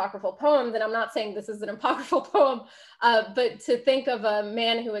those apocryphal poems, and I'm not saying this is an apocryphal poem, but to think of a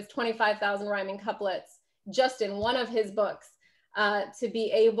man who has 25,000 rhyming couplets just in one of his books, to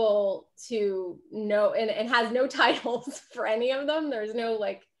be able to know, and has no titles for any of them. There's no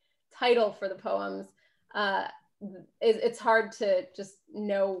like title for the poems. It's hard to just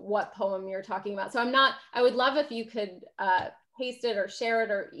know what poem you're talking about. So I would love if you could paste it or share it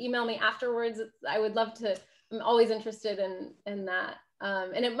or email me afterwards. I would love to, I'm always interested in that.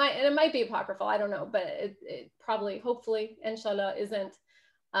 And it might be apocryphal, I don't know, but it probably, hopefully, inshallah, isn't.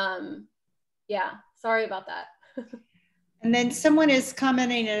 Yeah, sorry about that. And then someone is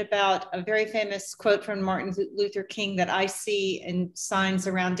commenting about a very famous quote from Martin Luther King that I see in signs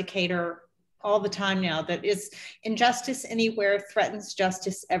around Decatur all the time now, that is, injustice anywhere threatens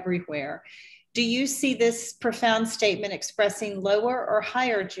justice everywhere. Do you see this profound statement expressing lower or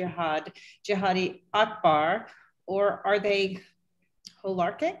higher jihad, jihadi akbar, or are they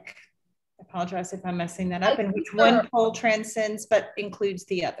holarchic? I apologize if I'm messing that up. And which one pole transcends but includes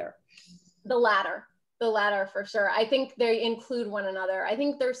the other? The latter for sure. I think they include one another. I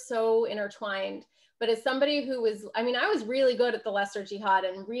think they're so intertwined. But as somebody who was, I mean, I was really good at the lesser jihad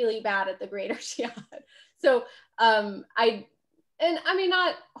and really bad at the greater jihad. So I mean,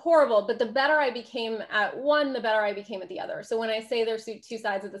 not horrible, but the better I became at one, the better I became at the other. So when I say there's two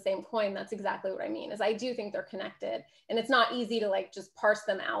sides of the same coin, that's exactly what I mean, is I do think they're connected, and it's not easy to like just parse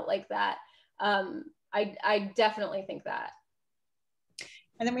them out like that. I definitely think that.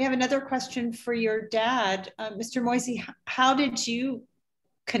 And then we have another question for your dad. Mr. Moezzi, how did you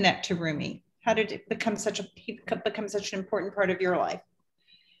connect to Rumi? How did it become such an important part of your life?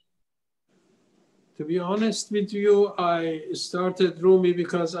 To be honest with you, I started Rumi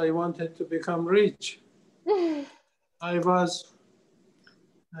because I wanted to become rich. We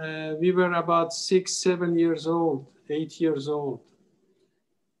were about 6, 7 years old, 8 years old.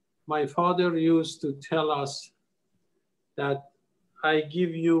 My father used to tell us that I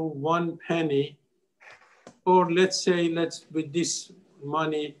give you 1 penny, or let's say, with this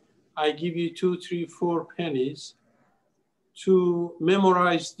money, I give you 2, 3, 4 pennies to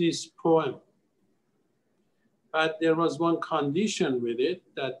memorize this poem. But there was one condition with it,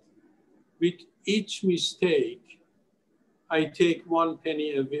 that with each mistake, I take 1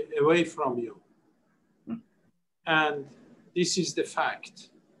 penny away from you. And this is the fact.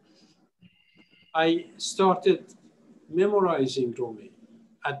 I started memorizing Rumi.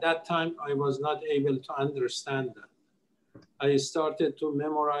 At that time, I was not able to understand that. I started to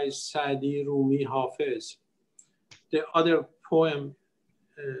memorize Sadi, Rumi, Hafiz, the other poet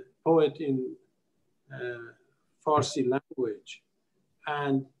in Farsi language.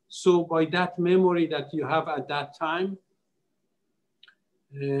 And so by that memory that you have at that time,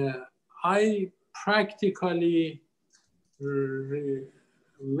 I practically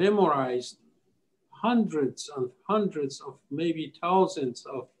memorized hundreds and hundreds of, maybe thousands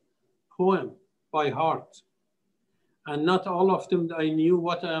of poems by heart. And not all of them I knew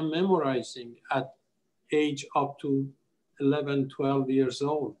what I am memorizing at age up to 11, 12 years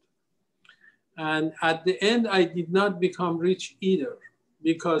old. And at the end, I did not become rich either,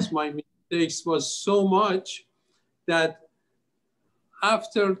 because my mistakes was so much that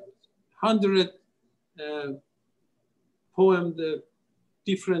after 100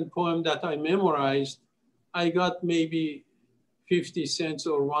 different poem that I memorized, I got maybe 50 cents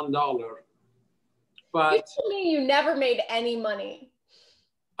or $1. But you told me you never made any money.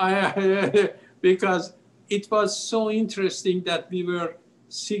 Because it was so interesting that we were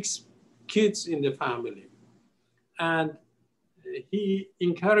 6 kids in the family. And he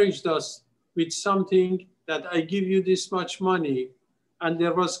encouraged us with something that I give you this much money. And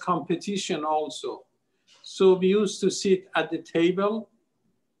there was competition also. So we used to sit at the table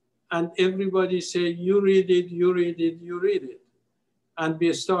and everybody said, you read it, you read it, you read it. And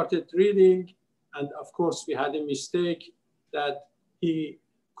we started reading. And of course we had a mistake that he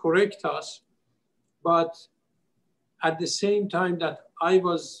corrected us. But at the same time that I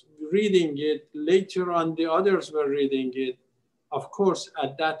was reading it, later on the others were reading it. Of course,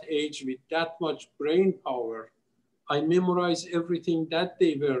 at that age with that much brain power, I memorized everything that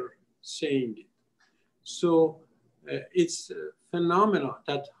they were saying. So it's phenomenal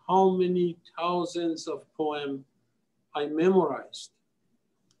that how many thousands of poems I memorized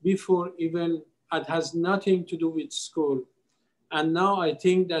before even, it has nothing to do with school. And now I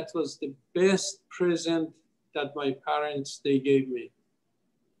think that was the best present that my parents, they gave me.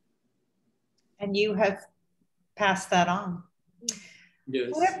 And you have passed that on.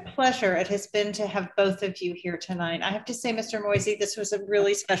 Yes. What a pleasure it has been to have both of you here tonight. I have to say, Mr. Moezzi, this was a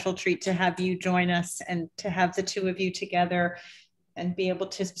really special treat to have you join us and to have the two of you together and be able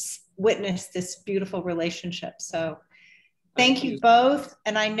to witness this beautiful relationship. So thank you both.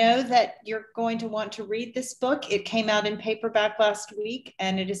 And I know that you're going to want to read this book. It came out in paperback last week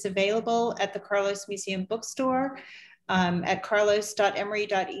and it is available at the Carlos Museum bookstore at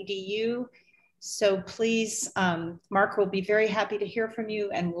carlos.emory.edu. So please, Mark will be very happy to hear from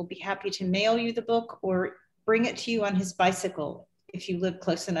you and we'll be happy to mail you the book or bring it to you on his bicycle if you live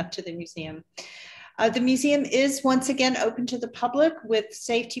close enough to the museum. The museum is once again open to the public with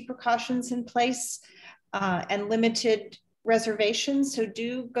safety precautions in place and limited reservations. So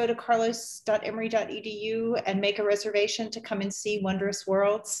do go to carlos.emory.edu and make a reservation to come and see Wondrous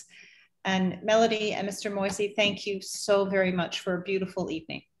Worlds. And Melody and Mr. Moezzi, thank you so very much for a beautiful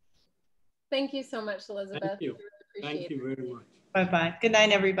evening. Thank you so much, Elizabeth. Thank you. Thank you very much. Bye-bye. Good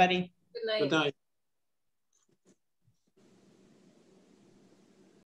night, everybody. Good night. Good night.